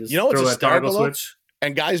yeah, you know what's hysterical switch?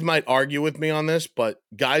 And guys might argue with me on this, but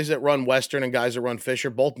guys that run Western and guys that run Fisher,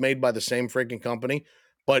 both made by the same freaking company,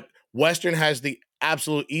 but Western has the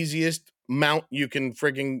absolute easiest mount you can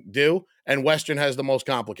freaking do, and Western has the most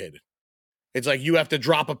complicated. It's you have to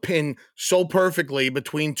drop a pin so perfectly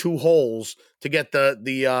between two holes to get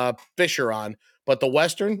the Fisher on, but the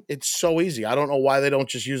Western, it's so easy. I don't know why they don't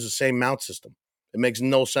just use the same mount system. It makes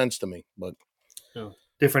no sense to me. But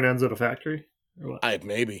different ends of the factory. Or what?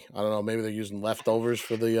 Maybe. I don't know. Maybe they're using leftovers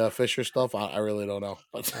for the Fisher stuff. I really don't know.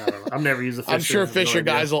 But I've never used a Fisher. I'm sure Fisher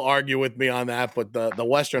guys will argue with me on that, but the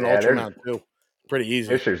Western Ultra Mount too, pretty easy.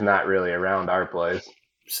 Fisher's not really around our place.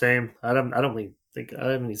 Same. I think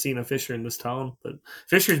I haven't seen a Fisher in this town, but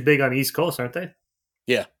Fisher's big on East Coast, aren't they?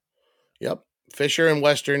 Yeah. Yep. Fisher and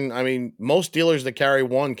Western. Most dealers that carry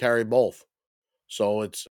one carry both. So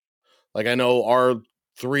it's I know our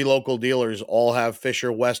 3 local dealers all have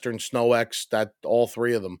Fisher, Western, Snow X, that all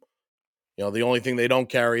 3 of them. The only thing they don't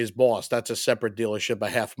carry is Boss. That's a separate dealership a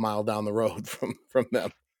half mile down the road from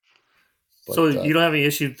them. But, so you don't have any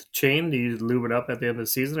issue with the chain? Do you lube it up at the end of the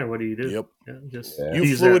season, or what do you do? Yep.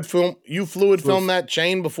 You fluid film that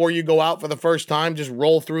chain before you go out for the first time. Just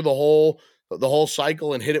roll through the whole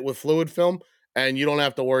cycle and hit it with fluid film, and you don't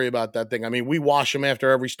have to worry about that thing. We wash them after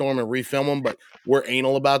every storm and refilm them, but we're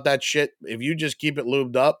anal about that shit. If you just keep it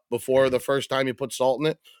lubed up before the first time you put salt in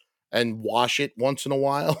it and wash it once in a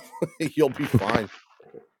while, you'll be fine.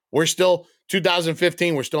 We're still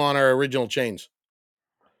 2015. We're still on our original chains.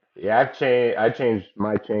 Yeah, I changed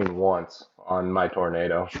my chain once on my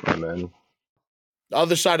Tornado, and then the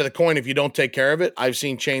other side of the coin, if you don't take care of it, I've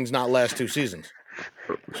seen chains not last 2 seasons.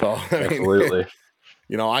 So absolutely.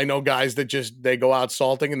 I know guys that they go out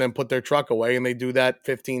salting and then put their truck away, and they do that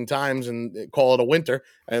 15 times and call it a winter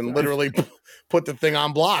and literally put the thing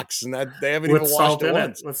on blocks, and that they haven't with even washed salt it in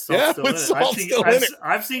once. it. With salt still in it. Salt still in it.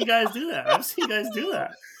 I've seen guys do that.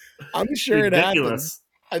 I'm sure it happens. Ridiculous.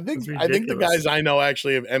 I think the guys I know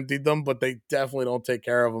actually have emptied them, but they definitely don't take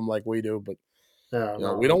care of them like we do. But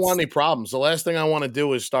we don't want any problems. The last thing I want to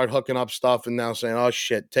do is start hooking up stuff and now saying, "Oh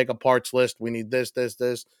shit, take a parts list. We need this,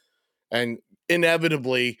 and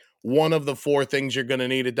inevitably one of the 4 things you're going to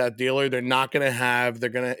need at that dealer, they're not going to have.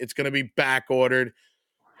 It's going to be back ordered.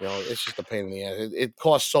 It's just a pain in the ass. It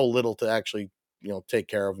costs so little to actually take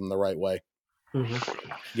care of them the right way.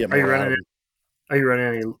 Mm-hmm. Are you running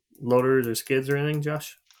any loaders or skids or anything,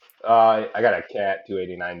 Josh? I got a Cat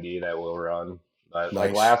 289D that will run. But Nice.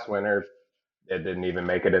 like last winter, it didn't even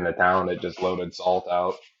make it into town. It just loaded salt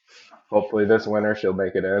out. Hopefully this winter she'll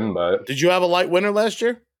make it in. But did you have a light winter last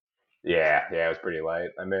year? Yeah, it was pretty light.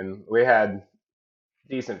 I mean, we had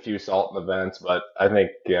decent few salt events, but I think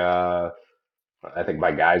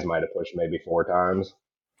my guys might have pushed maybe 4 times.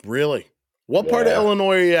 Really? What part of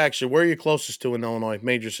Illinois are you actually? Where are you closest to in Illinois?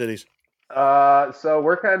 Major cities? So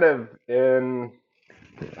we're kind of in.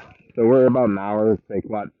 So we're about an hour, say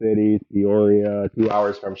Quad City, Peoria, 2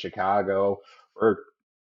 hours from Chicago. We're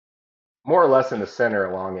more or less in the center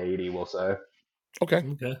along 80, we'll say. Okay.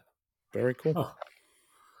 Very cool. Oh.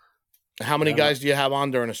 How many guys do you have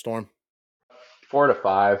on during a storm? 4 to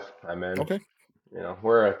 5. I'm in. Okay.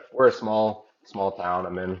 We're a small town.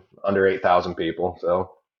 I'm in under 8,000 people.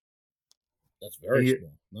 So that's very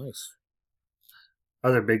small. Nice.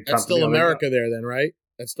 Other big. That's still America there, then, right?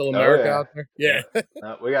 That's still America out there. Yeah.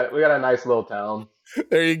 We got a nice little town.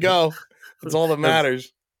 There you go. That's all that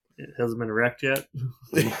matters. It hasn't been wrecked yet.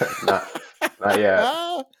 not yet.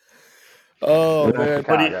 Oh man.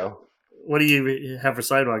 What do you have for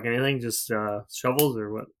sidewalk? Anything? Just shovels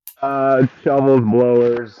or what? Shovels,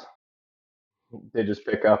 blowers. They just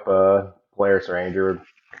pick up a Polaris Ranger.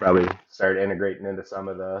 Probably start integrating into some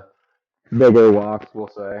of the bigger walks, we'll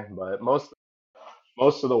say. But most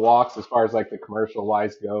of the walks, as far as like the commercial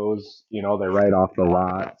wise goes, they're right off the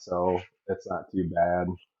lot, so it's not too bad.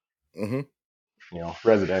 Mm-hmm.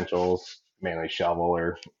 Residentials mainly shovel,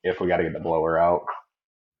 or if we got to get the blower out.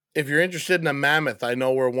 If you're interested in a Mammoth, I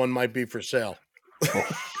know where one might be for sale.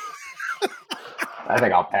 I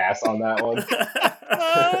think I'll pass on that one.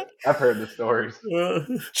 I've heard the stories.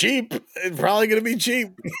 Cheap. It's probably going to be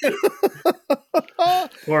cheap.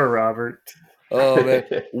 Poor Robert. Oh man.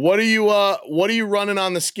 What are you running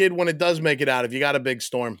on the skid when it does make it out? If you got a big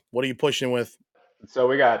storm, what are you pushing with? So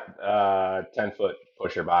we got 10-foot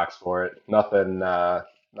pusher box for it. Nothing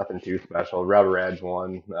too special. Rubber edge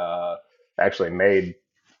one. Actually made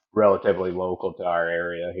relatively local to our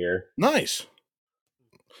area here. Nice.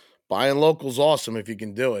 Buying local's awesome if you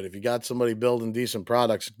can do it. If you got somebody building decent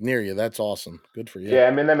products near you, that's awesome. Good for you. Yeah,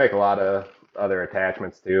 I mean, they make a lot of other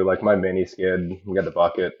attachments too, like my mini skid. We got the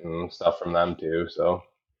bucket and stuff from them too. So,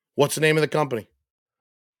 what's the name of the company?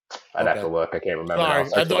 I'd have to look. I can't remember. Sorry,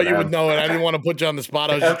 I thought you would know it. I didn't want to put you on the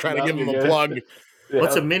spot. I was just trying to give him a plug. Yeah.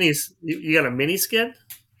 What's a mini? You got a mini skid?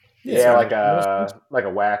 Yeah, like a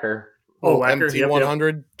whacker. Oh, whacker.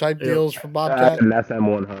 MT100 type deals for Bobcat. An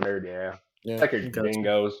SM100. Yeah. Like your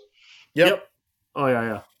Dingoes. Yep. Oh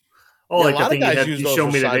yeah. Oh, like the thing you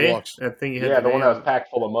showed me today. That thing you had. Yeah, the one that was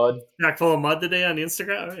packed full of mud. Packed full of mud today on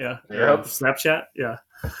Instagram. Yeah. Yep. Snapchat. Yeah.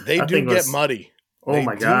 They do get muddy. Oh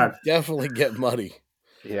my god. Definitely get muddy.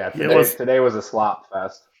 Yeah. Today was a slop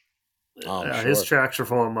fest. Oh, yeah, sure. His tracks were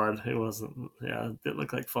full of mud. It wasn't. Yeah, it didn't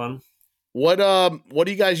look like fun. What are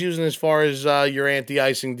you guys using as far as your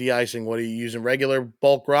anti-icing, de-icing? What are you using? Regular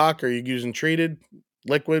bulk rock? Or are you using treated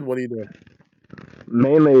liquid? What are you doing?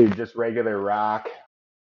 Mainly just regular rock.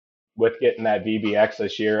 With getting that VBX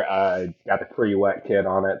this year, I got the pre-wet kit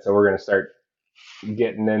on it, so we're going to start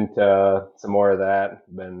getting into some more of that.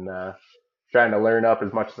 Been trying to learn up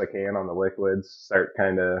as much as I can on the liquids, start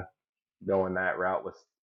kind of going that route with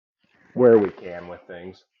where we can with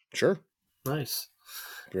things. Sure. Nice.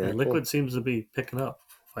 Very liquid seems to be picking up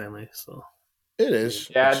finally, so. It is.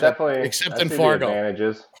 Yeah, definitely. Except in Fargo.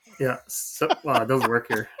 Advantages. Yeah. So, it doesn't work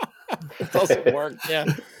here. It doesn't work. Yeah.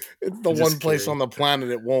 It's the one place on the planet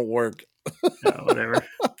it won't work. Yeah, whatever.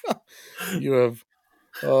 You have,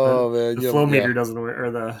 man. The flow meter doesn't work,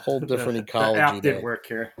 or the whole different ecology. The app didn't work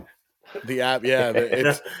here. The app, yeah.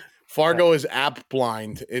 It's Fargo is app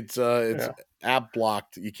blind. It's app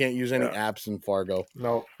blocked. You can't use any apps in Fargo.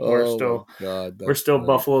 No, we're still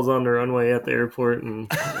buffaloes on the runway at the airport, and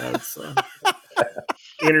that's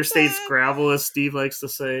interstate's gravel, as Steve likes to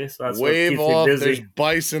say. So that's wave what keeps off. me busy. There's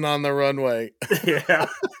bison on the runway. Yeah.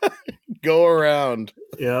 Go around.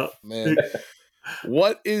 Yeah. Man.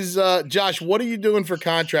 What is Josh, what are you doing for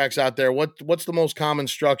contracts out there? What's the most common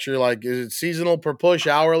structure? Like, is it seasonal, per push,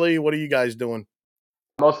 hourly? What are you guys doing?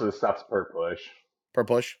 Most of the stuff's per push. Per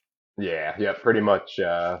push? Yeah, pretty much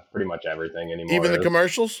everything anymore. Even the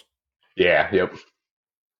commercials? Yeah, yep.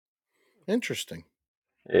 Interesting.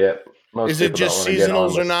 Yep. Is it just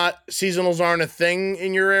seasonals aren't a thing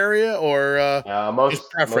in your area, or most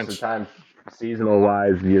preference? Most of the time, seasonal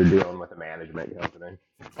wise, you're dealing with a management company.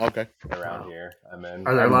 Okay. Around here, I mean,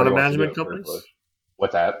 are there a lot of management companies?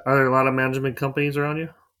 What's that? Are there a lot of management companies around you?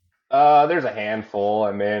 There's a handful.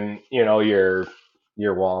 I mean, your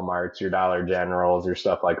Walmarts, your Dollar Generals, your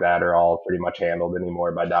stuff like that are all pretty much handled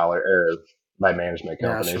anymore by management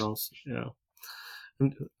companies. Nationals, yeah.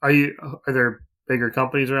 Are there bigger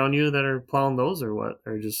companies around you that are plowing those, or what?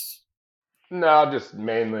 Or just just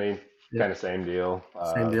mainly kind of same deal.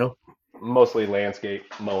 Same deal. Mostly landscape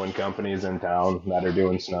mowing companies in town that are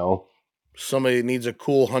doing snow. Somebody needs a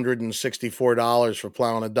cool $164 for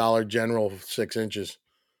plowing a Dollar General 6 inches.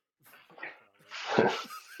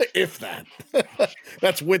 If that.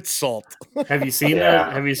 That's with salt. Have you seen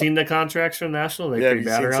Have you seen the contracts from National? Have you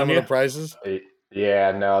seen some of the prices?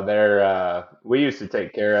 Yeah, no, they're we used to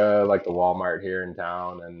take care of like the Walmart here in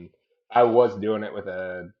town, and I was doing it with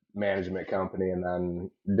a management company, and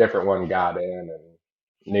then a different one got in, and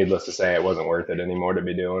needless to say, it wasn't worth it anymore to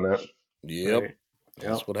be doing it. Yep. Right.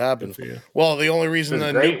 That's what happens. Well, the only reason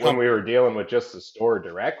it was great when we were dealing with just the store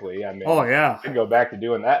directly. I mean, I'd go back to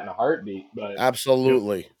doing that in a heartbeat. But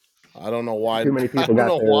absolutely, I don't know why. Too many people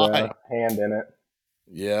got their hand in it.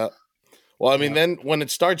 Yeah. Well, I mean, then when it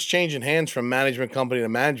starts changing hands from management company to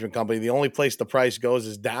management company, the only place the price goes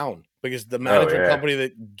is down, because the management company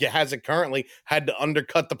that has it currently had to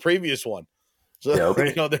undercut the previous one. So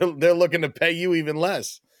they're looking to pay you even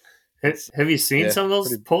less. Have you seen some of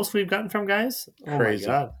those posts we've gotten from guys? Crazy. Oh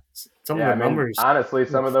my God. Some of the numbers. Honestly,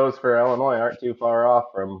 some of those for Illinois aren't too far off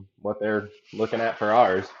from what they're looking at for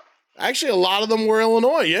ours. Actually, a lot of them were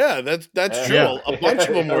Illinois. Yeah, that's true. Yeah. A bunch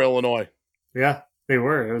of them were Illinois. Yeah, they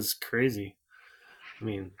were. It was crazy. I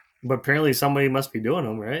mean, but apparently somebody must be doing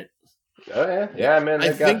them, right? Oh, yeah. Yeah, I mean,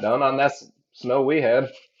 they got done on that snow we had.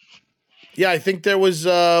 Yeah, I think there was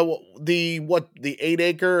the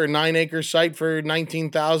 8-acre or 9-acre site for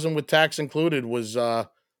 19,000 with tax included was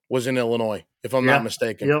in Illinois, if I'm not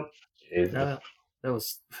mistaken. Yep. That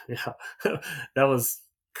was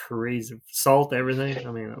crazy. Salt, everything.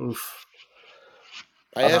 I mean, oof.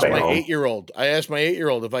 I asked my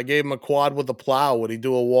 8-year-old if I gave him a quad with a plow, would he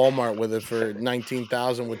do a Walmart with it for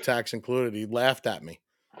 19,000 with tax included? He laughed at me.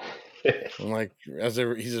 I'm like, he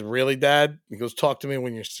says, "Really, Dad?" He goes, "Talk to me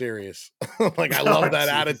when you're serious." Like, I love that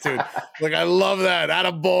attitude. Like, I love that.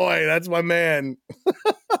 Attaboy. That's my man.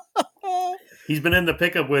 He's been in the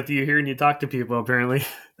pickup with you, hearing you talk to people, apparently.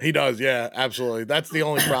 He does, yeah, absolutely. That's the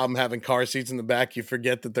only problem, having car seats in the back. You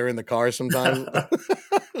forget that they're in the car sometimes.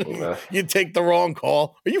 You take the wrong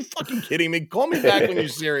call. Are you fucking kidding me? Call me back when you're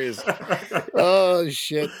serious. Oh,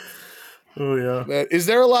 shit. Oh, yeah. Is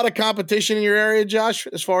there a lot of competition in your area, Josh,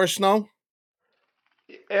 as far as snow?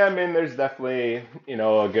 Yeah, I mean, there's definitely,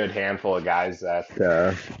 a good handful of guys that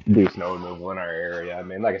do snow removal in our area. I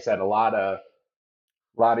mean, like I said, a lot of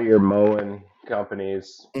your mowing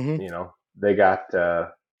companies, they got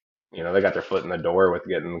their foot in the door with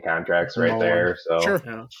getting the contracts right there. So, sure.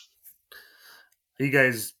 Yeah. You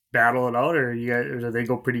guys battle it out, or do they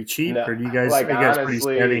go pretty cheap, or do you guys honestly, pretty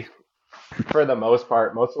steady? For the most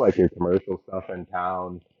part, most of like your commercial stuff in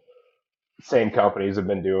town, same companies have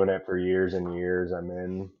been doing it for years and years. I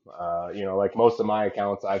mean, like most of my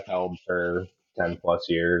accounts I've held for 10 plus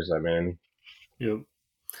years. I mean, yep.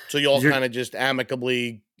 So you all kind of just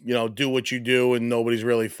amicably, do what you do, and nobody's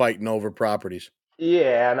really fighting over properties.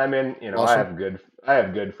 Yeah, and I mean, awesome. I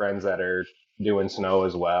have good friends that are doing snow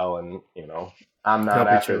as well, and I'm not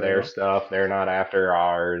after their stuff. They're not after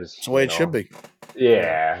ours. That's the way it should be.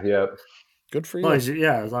 Yeah. Yep. Good for you. As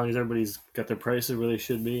long as everybody's got their prices where they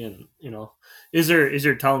should be, and is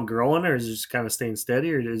your town growing, or is it just kind of staying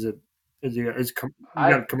steady, or is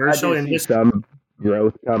commercial and some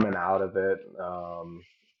growth coming out of it?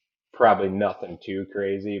 Probably nothing too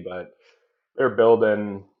crazy, but they're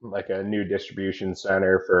building like a new distribution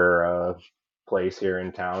center for a place here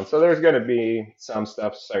in town. So there's going to be some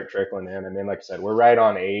stuff start trickling in. I mean, like I said, we're right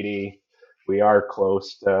on 80. We are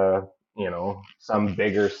close to, some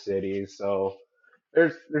bigger cities. So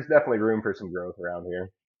there's definitely room for some growth around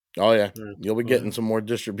here. Oh, yeah. You'll be getting some more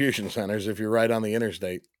distribution centers if you're right on the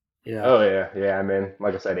interstate. Yeah. Oh, yeah. Yeah. I mean,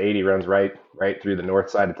 like I said, 80 runs right through the north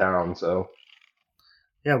side of town. So.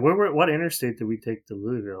 Yeah, what interstate did we take to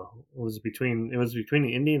Louisville? It was between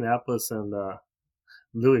Indianapolis and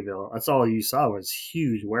Louisville. That's all you saw was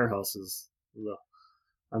huge warehouses.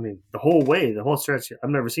 I mean, the whole stretch. I've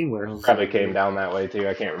never seen warehouses. Probably came down that way too.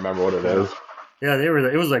 I can't remember what it is. Yeah, they were.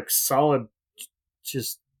 It was like solid,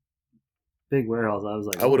 just big warehouse. I was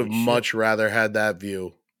like, I would have holy shit. much rather had that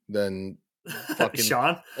view than fucking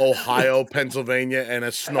Sean? Ohio, Pennsylvania, and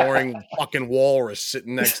a snoring fucking walrus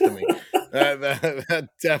sitting next to me. That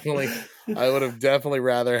definitely, I would have definitely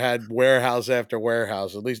rather had warehouse after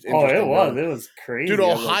warehouse. At least interesting. It was crazy. Dude,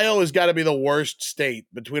 Ohio has got to be the worst state.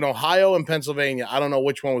 Between Ohio and Pennsylvania, I don't know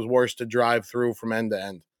which one was worse to drive through from end to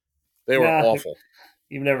end. They were awful.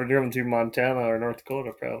 You've never driven through Montana or North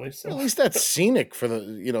Dakota, probably. So. At least that's scenic for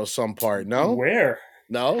the some part. No, where?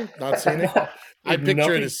 No, not scenic. No, I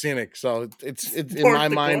picture it as scenic, so it's in my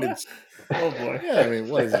mind. It's oh boy. Yeah, I mean,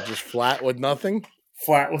 what is it? Just flat with nothing?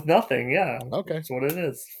 Flat with nothing. Yeah. Okay, that's what it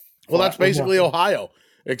is. Well, that's basically Ohio,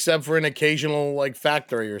 except for an occasional like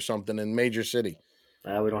factory or something in major city.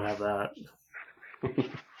 We don't have that.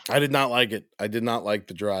 I did not like it. I did not like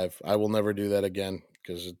the drive. I will never do that again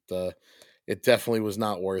because it definitely was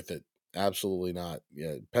not worth it. Absolutely not.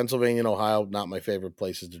 Yeah, Pennsylvania and Ohio, not my favorite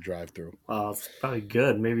places to drive through. It's probably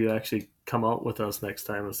good. Maybe you actually come out with us next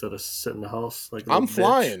time instead of sitting in the house. Like I'm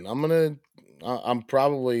flying. I'm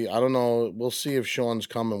probably. I don't know. We'll see if Sean's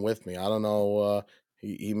coming with me. I don't know.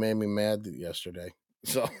 He made me mad yesterday.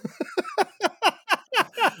 So.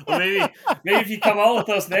 Well, maybe if you come out with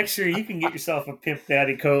us next year, you can get yourself a Pimp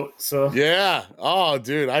Daddy coat. So yeah, oh,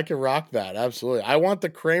 dude, I can rock that absolutely. I want the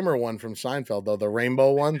Kramer one from Seinfeld though, the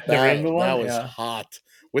rainbow one. That was hot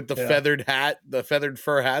with the feathered hat, the feathered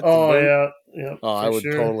fur hat. Oh yeah. Oh, I would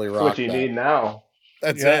totally rock. What you need now?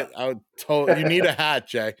 That's it. I would You need a hat,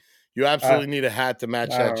 Jay. You absolutely need a hat to match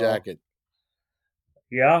that jacket.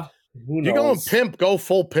 Yeah. Who knows? You're going pimp. Go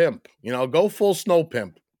full pimp. Go full snow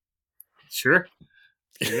pimp. Sure.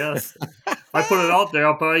 Yes. If I put it out there,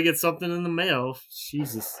 I'll probably get something in the mail.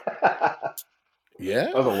 Jesus. Yeah.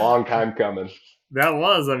 That was a long time coming. That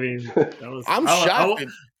was. I mean, I'm shocked.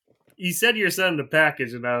 You said you were sending a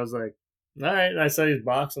package, and I was like, all right. And I saw his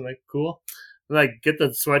box. I'm like, cool. And like, get the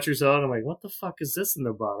sweatshirts out. I'm like, what the fuck is this in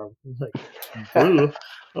the bottom? I'm like, blue.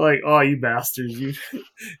 I'm like, oh, you bastards.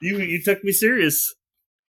 You took me serious.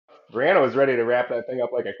 Brianna was ready to wrap that thing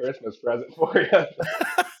up like a Christmas present for you.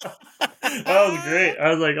 That was great. I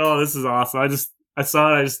was like, "Oh, this is awesome!" I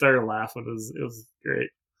saw it. I just started laughing. It was great.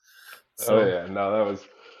 So, oh yeah, no, that was.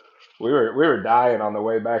 We were dying on the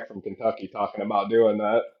way back from Kentucky talking about doing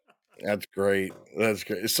that. That's great. That's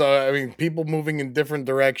great. So I mean, people moving in different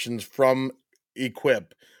directions from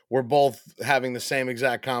Equip. We're both having the same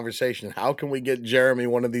exact conversation. How can we get Jeremy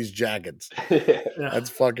one of these jackets? Yeah. That's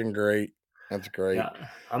fucking great. That's great. Yeah.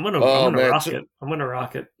 I'm gonna rock it. I'm gonna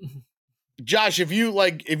rock it. Josh, if you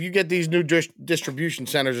get these new distribution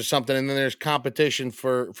centers or something, and then there's competition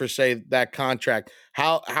for say that contract,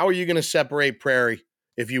 how are you going to separate Prairie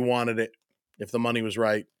if you wanted it, if the money was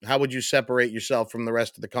right? How would you separate yourself from the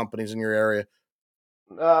rest of the companies in your area?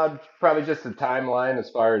 Probably just a timeline as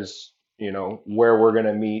far as where we're going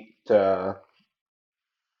to meet,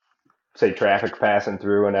 say traffic passing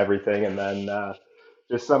through and everything, and then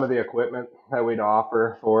just some of the equipment that we'd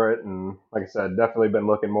offer for it. And like I said, definitely been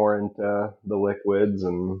looking more into the liquids,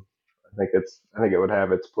 and I think it would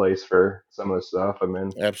have its place for some of the stuff. I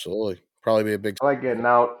mean, absolutely. Probably be a big. I like getting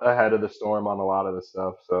out ahead of the storm on a lot of the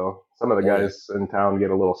stuff. So some of the guys in town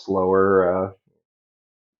get a little slower,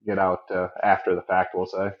 get out after the fact, we'll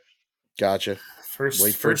say. Gotcha.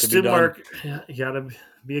 First to mark. You gotta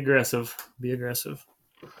be aggressive. Be aggressive.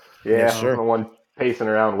 Yeah, sure. I'm the one pacing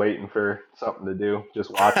around waiting for something to do,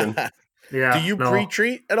 just watching. Yeah. Do you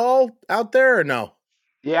pre-treat at all out there or no?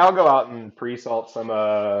 Yeah, I'll go out and pre-salt some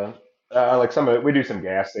we do some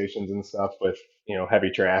gas stations and stuff with,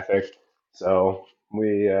 heavy traffic. So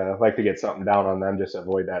we like to get something down on them just to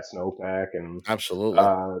avoid that snowpack. And absolutely.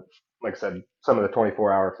 Like I said, some of the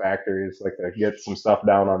 24-hour factories like to get some stuff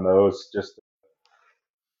down on those. Just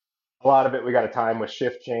a lot of it we got to time with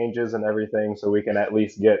shift changes and everything, so we can at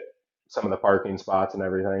least get some of the parking spots and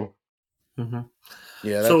everything. Mm-hmm.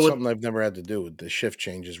 Yeah, that's something I've never had to do with the shift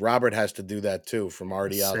changes. Robert has to do that too from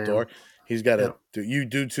Artie Outdoor. He's got to do. You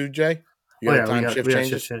do too, Jay? You got shift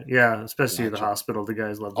changes? Yeah, especially at the hospital. The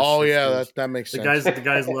guys love. That makes sense. The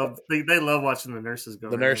guys love. They love watching the nurses go.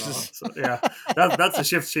 The nurses. So, yeah, that's a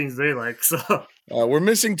shift change they like. So we're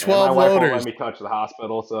missing 12 loaders. My wife won't let me touch the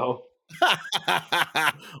hospital, so.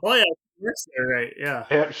 Oh yeah, she works there, right? Yeah.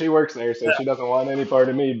 Yep, she works there, so she doesn't want any part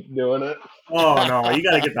of me doing it. Oh no, you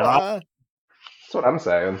got to get the hospital. That's what I'm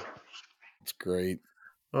saying. It's great.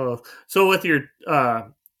 Oh, so with your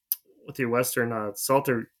Western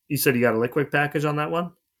salter, you said you got a liquid package on that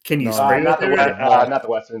one. Can you No, spray with Not the it? Or? not the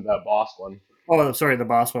Western, the Boss one. Oh, I'm sorry, the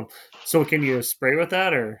Boss one. So can you spray with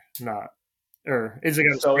that or not? Or is it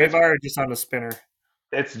got a So spray bar or just on the spinner?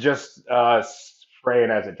 it's just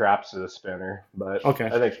spraying as it drops to the spinner. But Okay.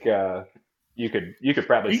 I think you could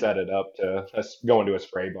probably You- set it up to go into a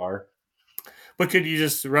spray bar. But could you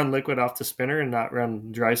just run liquid off the spinner and not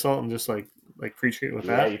run dry salt and just like pre-treat with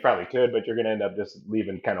Yeah, that? you probably could, but you're gonna end up just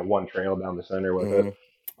leaving kind of one trail down the center with it. Mhm.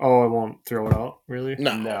 Oh, it won't throw it out, really?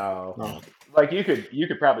 No. No, No. like you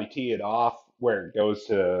could probably tee it off where it goes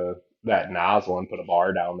to that nozzle and put a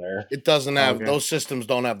bar down there. It doesn't Oh, have okay. those systems.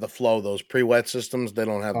 Don't have the flow. Those pre-wet systems, they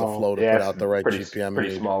don't have the Oh. flow to Yeah, put it's out the right pretty GPM. pretty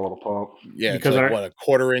You need. small little pump. Yeah, it's Because like our what, a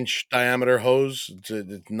 1/4 inch diameter hose.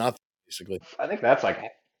 It's nothing basically. I think that's like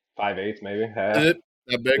 5/8 maybe Is half. it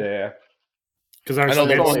that big? Yeah, because our I know but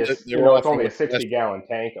the it's Schmitz, ones only a, that you they're know it's offering only a with the 60-gallon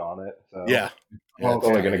tank on it, so yeah, yeah, it's only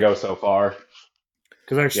okay. going to go so far.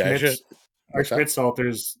 Because our yeah. It's Schmitz just our what's that? Schmitz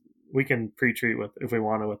salters we can pre-treat with if we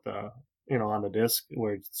want to with the on the disc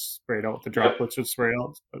where it's sprayed out. The Yep. droplets would spray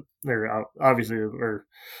out, but obviously they're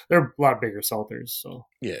a lot bigger salters. So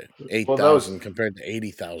Yeah, Well, those 8,000 compared to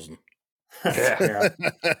 80,000. yeah.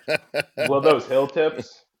 yeah, Well, those hill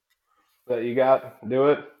tips that you got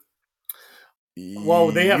do it.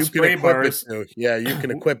 well they have You can spray equip it bars. to. Yeah, you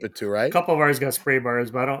can equip it to, A right? couple of ours got spray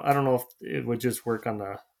bars, but I don't know if it would just work on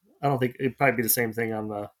the. I don't think it'd probably be the same thing on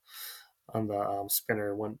the spinner.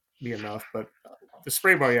 It wouldn't be enough, but the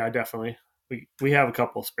spray bar, yeah, definitely. We have a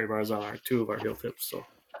couple of spray bars on our two of our heel tips. So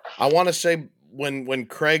I want to say when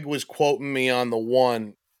Craig was quoting me on the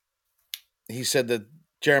one, he said that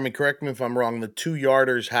Jeremy, correct me if I'm wrong. The 2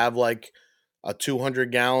 yarders have like a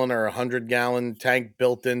 200 gallon or 100 gallon tank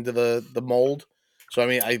built into the mold. So I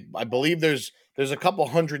mean, I believe there's a couple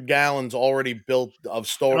 100 gallons already built of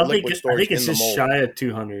liquid I storage think it's in the just mold. shy of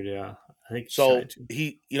 200. Yeah, I think it's shy So of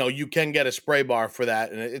 200. you can get a spray bar for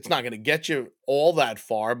that, and it's not going to get you all that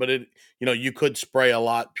far, but you could spray a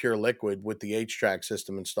lot pure liquid with the H-track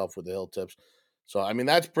system and stuff with the hill tips. So I mean,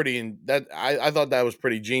 that's I thought that was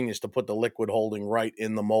pretty genius to put the liquid holding right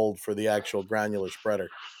in the mold for the actual granular spreader.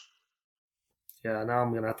 Yeah, now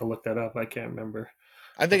I'm gonna have to look that up. I can't remember.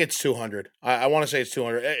 I think it's 200. I want to say it's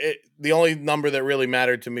 200. The only number that really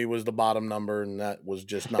mattered to me was the bottom number, and that was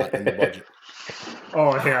just not in the budget.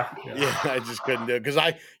 Oh yeah. Yeah, I just couldn't do it because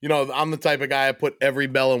I'm the type of guy I put every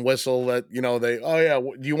bell and whistle that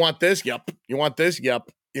do you want this? Yep. You want this? Yep.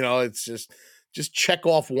 It's just check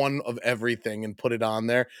off one of everything and put it on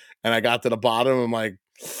there. And I got to the bottom. I'm like,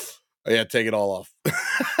 oh, yeah, take it all off.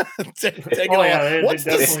 take it Oh all yeah, off. What's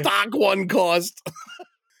the definitely. stock one cost?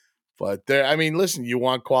 But listen, you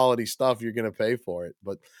want quality stuff, you're gonna pay for it.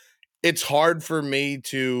 But it's hard for me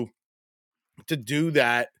to do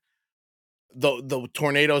that. The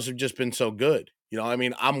tornadoes have just been so good.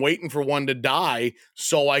 I'm waiting for one to die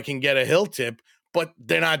so I can get a hill tip, but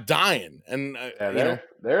they're not dying. And Yeah,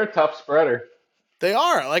 they're a tough spreader. they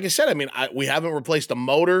are. Like I said, we haven't replaced a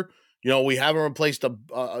motor. We haven't replaced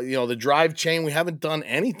the drive chain. We haven't done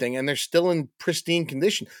anything, and they're still in pristine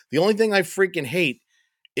condition. The only thing I freaking hate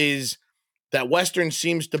is that Western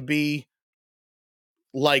seems to be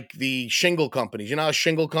like the shingle companies. You know how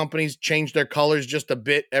shingle companies change their colors just a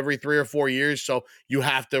bit every 3 or 4 years, so you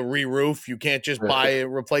have to re-roof. You can't just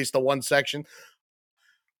replace the one section.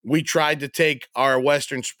 We tried to take our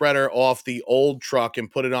Western spreader off the old truck and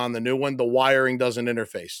put it on the new one. The wiring doesn't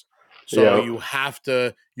interface. So Yep.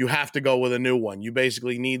 you have to go with a new one. You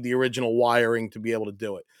basically need the original wiring to be able to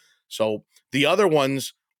do it. So the other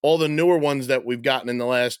ones, all the newer ones that we've gotten in the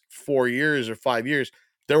last 4 years or 5 years,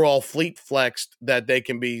 they're all fleet flexed that they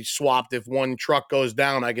can be swapped. If one truck goes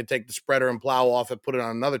down, I can take the spreader and plow off and put it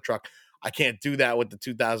on another truck. I can't do that with the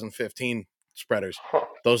 2015 spreaders.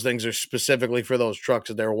 Those things are specifically for those trucks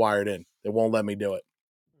that they're wired in. They won't let me do it.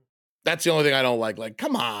 That's the only thing I don't like. Like,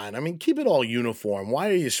 come on. Keep it all uniform. Why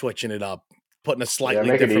are you switching it up? Putting a slightly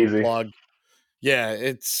make it different easy. plug.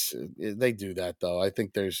 Yeah, they do that though. I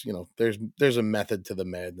think there's a method to the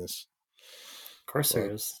madness. Of course there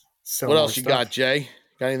is. Sell What more else you stuff. got, Jay?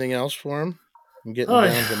 Got anything else for him? I'm getting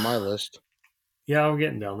down to my list. Yeah, we're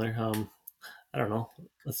getting down there. I don't know.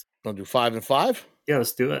 Want to do 5 and 5? Yeah,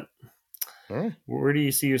 let's do it. All right. Where do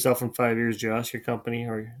you see yourself in 5 years, Josh? Your company,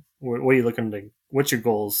 or what are you looking to? What's your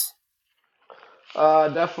goals?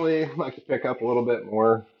 Definitely like to pick up a little bit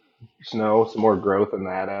more snow, some more growth in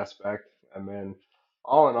that aspect.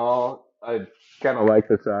 All in all, I kind of like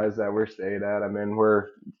the size that we're stayed at.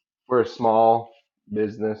 We're a small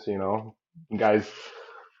business, guys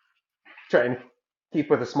try and keep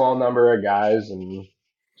with a small number of guys and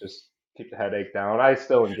just keep the headache down. I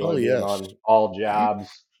still enjoy Hell being yes. on all jobs,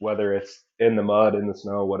 whether it's in the mud, in the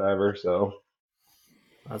snow, whatever. So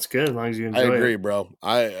That's good as long as you I enjoy agree, it. bro.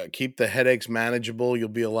 I keep the headaches manageable. You'll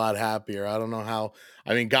be a lot happier. I don't know how.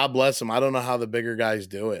 I mean, God bless them. I don't know how the bigger guys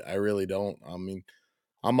do it. I really don't. I mean,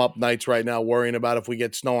 I'm up nights right now worrying about if we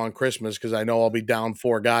get snow on Christmas because I know I'll be down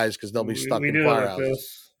 4 guys because they'll be stuck We in do it like firehouses.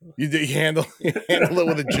 this. You handle it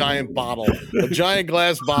with a giant bottle, a giant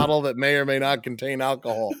glass bottle that may or may not contain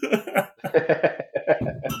alcohol. But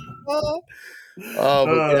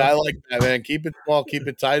yeah, I like that, man. Keep it small, keep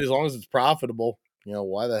it tight, as long as it's profitable. You know,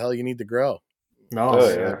 why the hell you need to grow? No, Oh,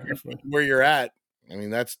 yeah, yeah. definitely. Where you're at. I mean,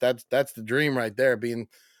 that's the dream right there. Being,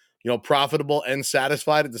 profitable and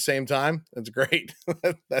satisfied at the same time. That's great.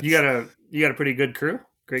 That's, You got a pretty good crew,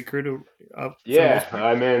 great crew to for the yeah, most part.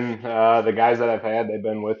 I mean, the guys that I've had, they've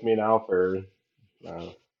been with me now for uh,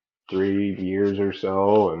 3 years or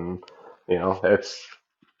so, and it's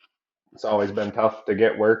always been tough to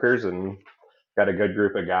get workers, and got a good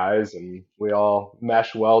group of guys, and we all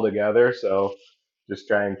mesh well together. So just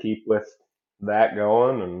try and keep with that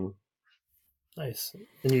going, and Nice.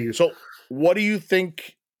 And you, so what do you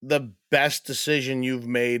think the best decision you've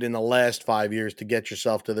made in the last 5 years to get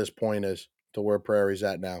yourself to this point is, to where Prairie's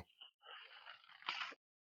at now?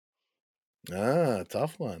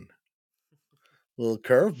 Tough one. Little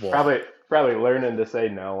curveball. probably learning to say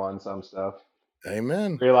no on some stuff,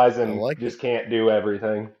 Amen. I realizing like it. just can't do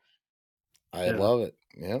everything. I Yeah. love it.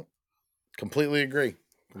 Yep. Completely agree.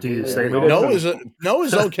 Do you Completely say agree. no? No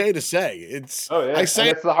is okay to say. It's Oh yeah, I and say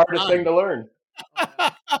it's the hardest thing to learn.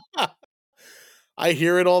 I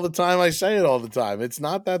hear it all the time. I say it all the time. It's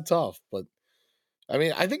not that tough, but I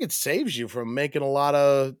mean, I think it saves you from making a lot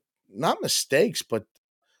of not mistakes, but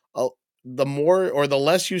uh, the more or the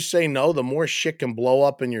less you say no, the more shit can blow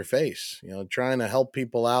up in your face. Trying to help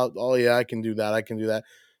people out. Oh yeah, I can do that. I can do that.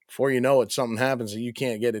 Before you know it, something happens and you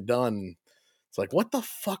can't get it done. It's like, what the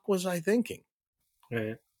fuck was I thinking?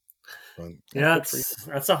 Right. But, Yeah, good for you.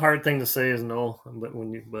 that's a hard thing to say is no, but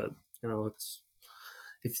it's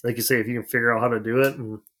if like you say if you can figure out how to do it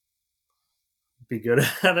and be good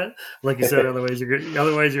at it, like you said, otherwise you're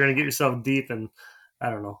gonna get yourself deep, and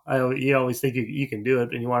I don't know. You always think you can do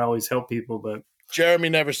it and you want to always help people, but Jeremy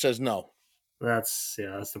never says no. that's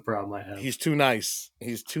the problem I have. He's too nice.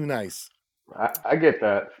 He's too nice. I get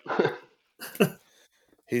that.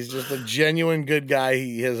 He's just a genuine good guy.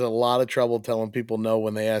 He has a lot of trouble telling people no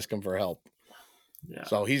when they ask him for help. Yeah.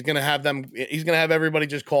 So he's gonna have everybody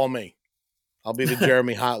just call me. I'll be the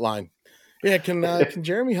Jeremy hotline. Yeah, can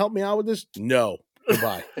Jeremy help me out with this? No.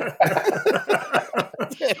 Goodbye.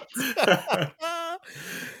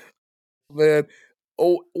 Man.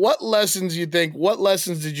 Oh, what lessons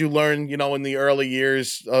did you learn, in the early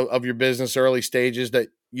years of your business, early stages, that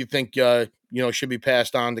you think, should be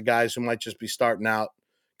passed on to guys who might just be starting out,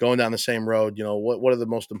 going down the same road? What are the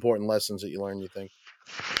most important lessons that you learned, you think,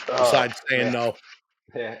 besides saying yeah. no?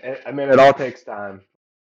 Yeah, I mean, it all takes time.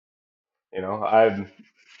 I'm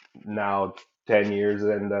now 10 years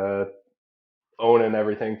into owning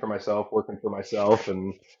everything for myself, working for myself,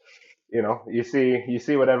 and you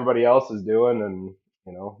see what everybody else is doing, and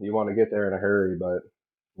you want to get there in a hurry, but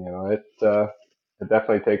it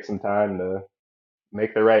definitely takes some time to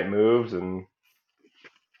make the right moves and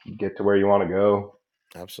get to where you want to go.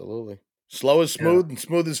 Absolutely. Slow is smooth and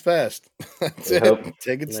smooth is fast. That's Yep. it.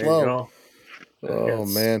 Take it There slow. you go. Oh,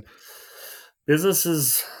 man. Business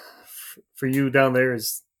is for you down there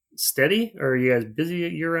is steady, or are you guys busy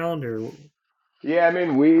year round, or? Yeah, I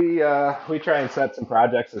mean, we try and set some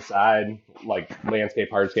projects aside, like landscape,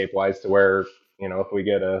 hardscape wise, to where if we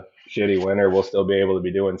get a shitty winter, we'll still be able to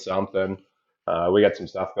be doing something. We got some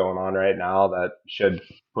stuff going on right now that should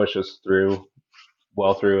push us through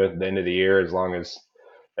at the end of the year, as long as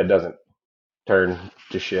it doesn't turn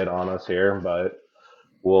to shit on us here. But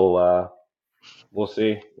we'll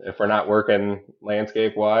see. If we're not working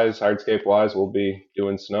landscape wise, hardscape wise, we'll be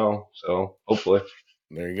doing snow. So hopefully.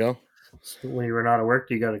 There you go. So when you run out of work,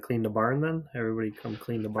 do you got to clean the barn then? Everybody come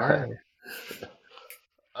clean the barn? Or?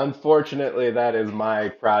 Unfortunately, that is my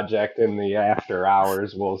project in the after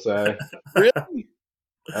hours, we'll say. Really?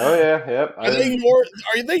 Oh yeah, yep. Are they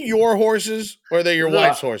your horses or are they your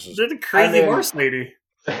wife's horses? They're the crazy horse lady.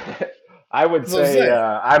 I would That's what I'm say saying.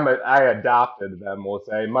 I adopted them. We'll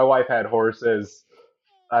say my wife had horses.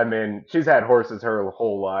 I mean, she's had horses her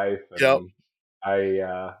whole life, and Yep.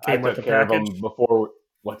 I took care of them before.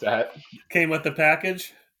 What's that? Came with the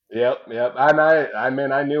package. Yep. And I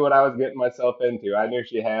mean, I knew what I was getting myself into. I knew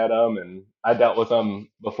she had them, and I dealt with them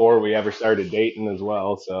before we ever started dating as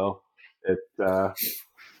well. So it's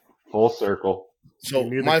full circle. So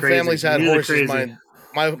my family's had horses.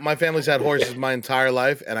 my family's had horses my entire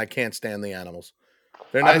life, and I can't stand the animals.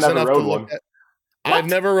 They're I've nice never enough to rode look one. at. I've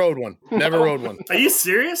never rode one. Never No. rode one. Are you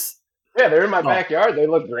serious? Yeah, they're in my backyard. They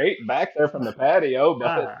look great back there from the patio,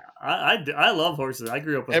 but I love horses. I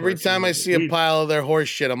grew up with Every horses. time I see a pile of their horse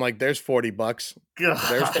shit, I'm like, "There's $40. There's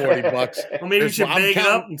 $40. Well, maybe you should I'm bag it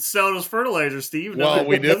counting- up and sell it as fertilizer, Steve. Well, Another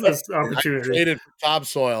we good do. business I opportunity. traded for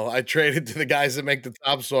topsoil. I traded to the guys that make the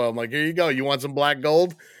topsoil. I'm like, here you go. You want some black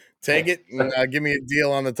gold? Take it and give me a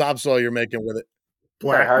deal on the topsoil you're making with it.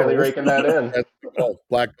 Start hardly raking that in. That's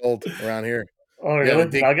black gold around here. Oh, Yeah, really? the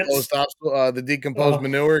decomposed topsoil, the decomposed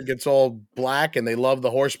manure gets all black, and they love the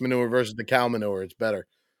horse manure versus the cow manure. It's better.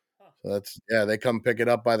 So they come pick it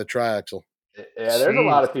up by the triaxle. Yeah, there's a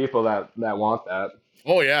lot of people that want that.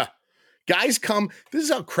 Oh yeah, guys come. This is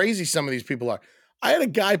how crazy some of these people are. I had a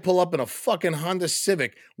guy pull up in a fucking Honda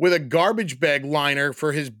Civic with a garbage bag liner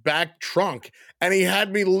for his back trunk, and he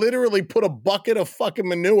had me literally put a bucket of fucking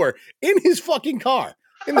manure in his fucking car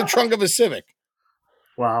in the trunk of a Civic.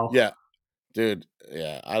 Wow. Yeah, dude.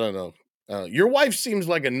 Yeah, I don't know. Your wife seems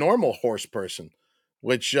like a normal horse person,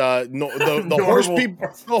 which the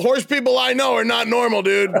horse people I know are not normal,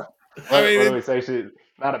 dude. What do we say? She's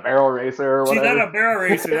not a barrel racer or whatever? She's not a barrel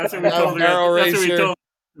racer. That's what we told her. That's what we told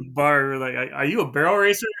the bar. Like, are you a barrel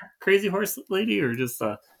racer, crazy horse lady, or just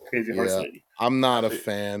a crazy horse lady? I'm not a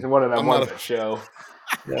fan. One of them ones that show.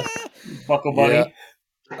 Yeah. Buckle Bunny.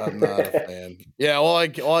 Yeah, I'm not a fan. Yeah, all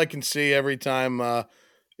I can see every time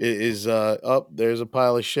is there's a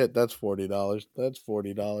pile of shit. That's $40. That's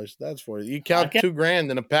 $40. That's $40. You count $2,000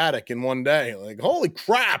 in a paddock in one day. Like, holy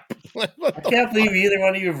crap! I can't believe either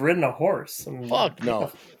one of you have ridden a horse. I mean, fuck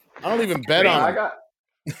no. I don't even bet on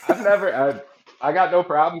them. I got no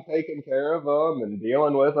problem taking care of them and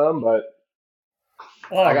dealing with them, but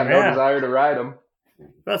I got no desire to ride them.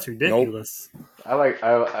 That's ridiculous. Nope. I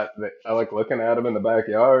like looking at them in the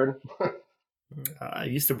backyard. I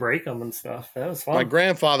used to break them and stuff. That was fun. My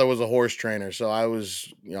grandfather was a horse trainer, so I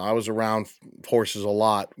was around horses a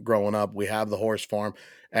lot growing up. We have the horse farm,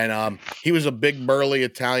 and he was a big burly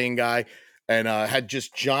Italian guy, and had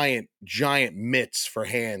just giant mitts for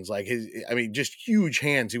hands, just huge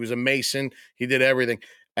hands. He was a mason. He did everything,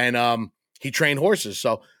 and he trained horses.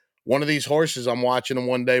 So one of these horses, I'm watching him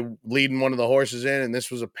one day leading one of the horses in, and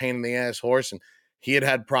this was a pain in the ass horse, and he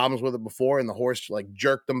had problems with it before, and the horse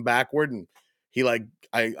jerked him backward, and he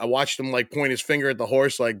I watched him point his finger at the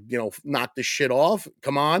horse, knock this shit off.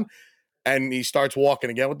 Come on. And he starts walking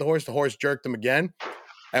again with the horse. The horse jerked him again.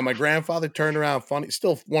 And my grandfather turned around,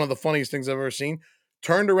 still one of the funniest things I've ever seen,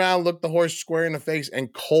 turned around, looked the horse square in the face,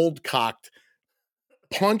 and cold cocked,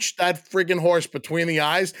 punched that friggin' horse between the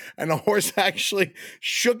eyes. And the horse actually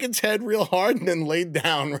shook its head real hard and then laid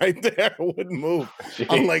down right there. Wouldn't move. Jeez.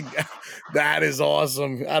 I'm like, that is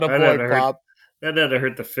awesome. Attaboy, Pop. That had to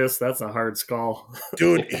hurt the fist. That's a hard skull.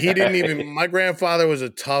 Dude, he didn't even, my grandfather was a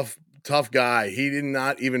tough guy. He did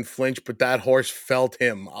not even flinch, but that horse felt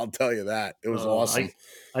him. I'll tell you that. It was awesome.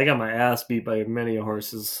 I got my ass beat by many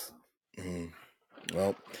horses.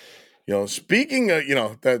 Well, speaking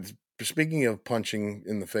of punching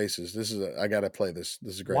in the faces, I got to play this.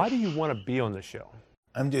 This is great. Why do you want to be on the show?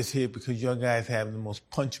 I'm just here because your guys have the most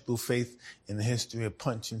punchable face in the history of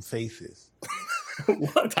punching faces.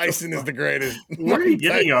 Tyson is the greatest. Where are you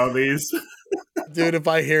getting all these? Dude, if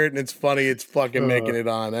I hear it and it's funny, it's fucking making it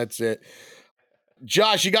on. That's it.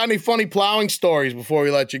 Josh, you got any funny plowing stories before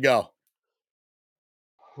we let you go?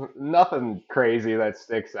 Nothing crazy that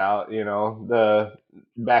sticks out, the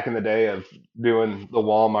back in the day of doing the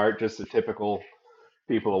Walmart, just the typical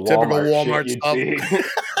people of Walmart shit you'd see.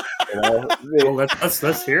 Well,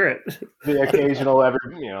 let's hear it. The occasional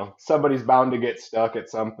somebody's bound to get stuck at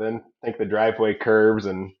something. I think the driveway curves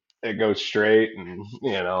and it goes straight, and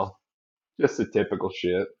just the typical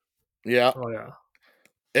shit. Yeah. Oh yeah.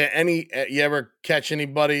 You ever catch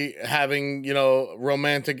anybody having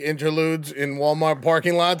romantic interludes in Walmart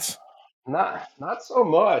parking lots? Not so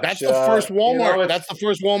much. That's the first Walmart. That's the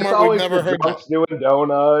first Walmart we've never heard of. Doing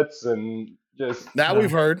donuts and just that we've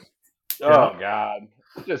heard. Oh God.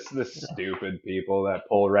 Just the stupid people that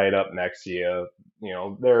pull right up next to you.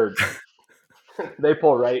 They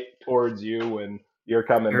pull right towards you when you're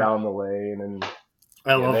coming down the lane, and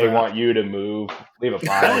they want you to move. Leave a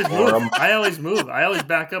pile for them. I always move. I always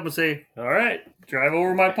back up and say, "All right, drive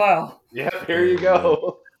over my pile." Yeah, here you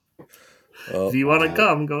go. If you want to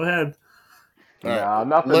come, go ahead. Nah,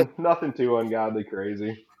 nothing too ungodly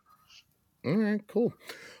crazy. All right, cool.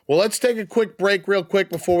 Well, let's take a quick break real quick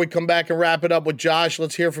before we come back and wrap it up with Josh.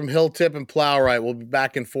 Let's hear from Hill Tip and Plow Right. We'll be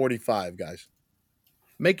back in 45, guys.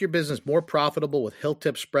 Make your business more profitable with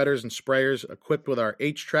Hill-Tip spreaders and sprayers equipped with our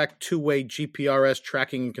H-Track two-way GPRS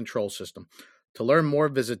tracking and control system. To learn more,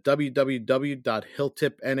 visit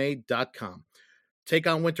www.hilltipna.com. Take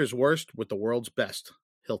on winter's worst with the world's best.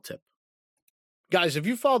 Hill-Tip. Guys, if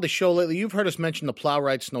you followed the show lately, you've heard us mention the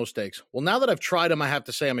Plowright snow stakes. Well, now that I've tried them, I have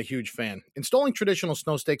to say I'm a huge fan. Installing traditional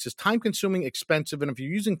snow stakes is time-consuming, expensive, and if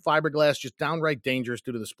you're using fiberglass, just downright dangerous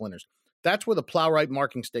due to the splinters. That's where the Plowright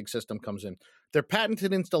marking stake system comes in. Their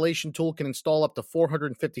patented installation tool can install up to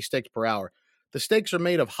 450 stakes per hour. The stakes are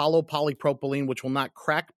made of hollow polypropylene, which will not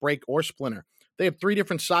crack, break, or splinter. They have 3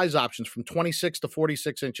 different size options from 26 to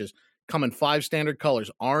 46 inches. Come in 5 standard colors: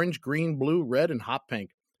 orange, green, blue, red, and hot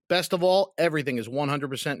pink. Best of all, everything is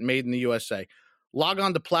 100% made in the USA. Log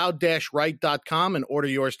on to plow-right.com and order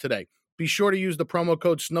yours today. Be sure to use the promo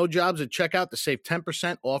code SNOWJOBS at checkout to save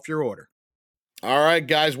 10% off your order. All right,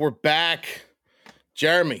 guys, we're back.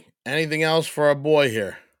 Jeremy, anything else for our boy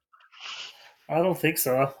here? I don't think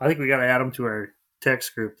so. I think we got to add him to our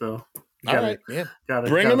text group, though. All right, yeah.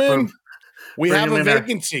 Bring him in. We have a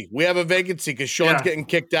vacancy. We have a vacancy because Sean's getting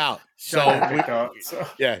kicked out. Sean's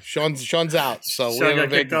out. So we have a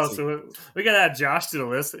vacancy. So we got to add Josh to the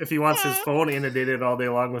list if he wants his phone inundated all day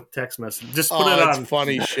long with text messages. Just put it on. It's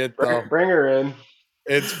funny shit, though. Bring her in.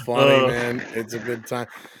 It's funny, man. It's a good time.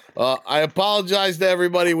 I apologize to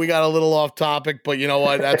everybody. We got a little off topic, but you know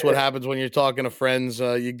what? That's what happens when you're talking to friends.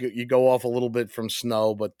 You go off a little bit from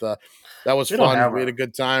snow, but that was fun. We had a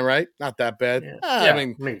good time, right? Not that bad. Yeah. I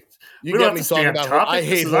mean, you get me talking about. I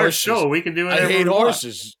hate horses. Our show. We can do it. I hate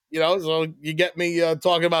horses. You know, so you get me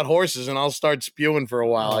talking about horses, and I'll start spewing for a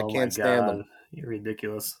while. I can't stand them. You're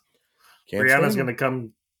ridiculous. Brianna's gonna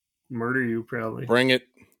come murder you, probably. Bring it.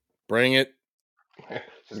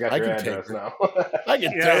 She's got your address now. I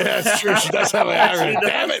can tell you that's true. She does have an address.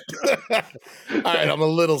 Damn it. All right, I'm a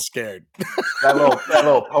little scared. That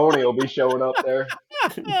little pony will be showing up there.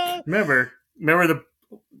 Remember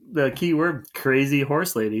the key word, crazy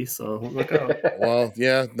horse lady, so look out. Well,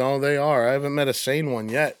 yeah, no, they are. I haven't met a sane one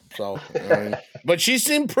yet. So but she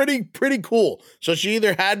seemed pretty cool. So she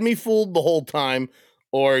either had me fooled the whole time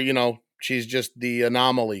or, you know, she's just the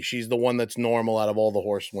anomaly. She's the one that's normal out of all the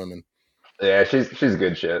horse women. Yeah, she's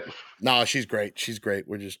good shit. No, she's great.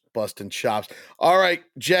 We're just busting chops. All right,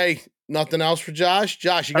 Jay, nothing else for Josh?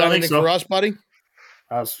 Josh, you got anything for us, buddy?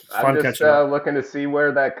 I'm just looking to see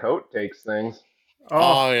where that coat takes things.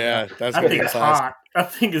 Oh yeah, that's I think it's hot. I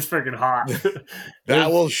think it's freaking hot.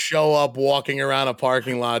 That will show up walking around a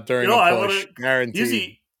parking lot during a push.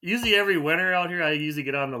 Guaranteed. Usually every winter out here, I usually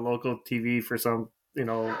get on the local TV for some,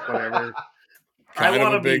 whatever. I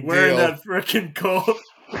want to be wearing that freaking coat.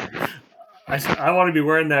 I want to be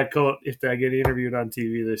wearing that coat if I get interviewed on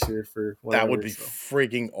TV this year for whatever. That would be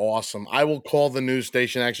freaking awesome. I will call the news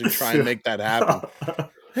station, actually try and make that happen.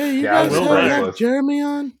 Hey, you guys have Jeremy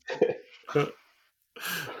on? That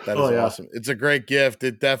is awesome. It's a great gift.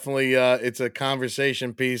 It definitely it's a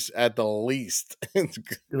conversation piece at the least. It's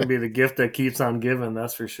going to be the gift that keeps on giving,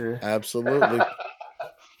 that's for sure. Absolutely.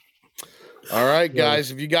 All right,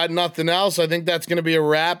 guys. If you got nothing else, I think that's going to be a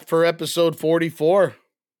wrap for episode 44.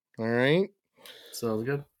 All right. Sounds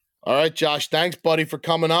good. All right, Josh. Thanks, buddy, for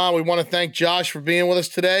coming on. We want to thank Josh for being with us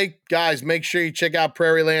today. Guys, make sure you check out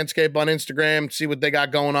Prairie Landscape on Instagram, see what they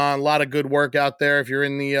got going on. A lot of good work out there. If you're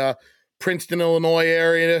in the Princeton, Illinois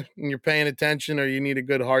area and you're paying attention or you need a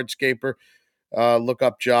good hardscaper, look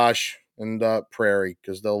up Josh and Prairie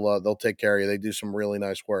because they'll take care of you. They do some really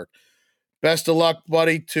nice work. Best of luck,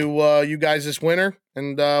 buddy, to you guys this winter.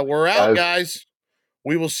 And we're out, guys.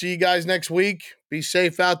 We will see you guys next week. Be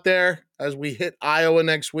safe out there as we hit Iowa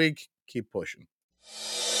next week. Keep pushing.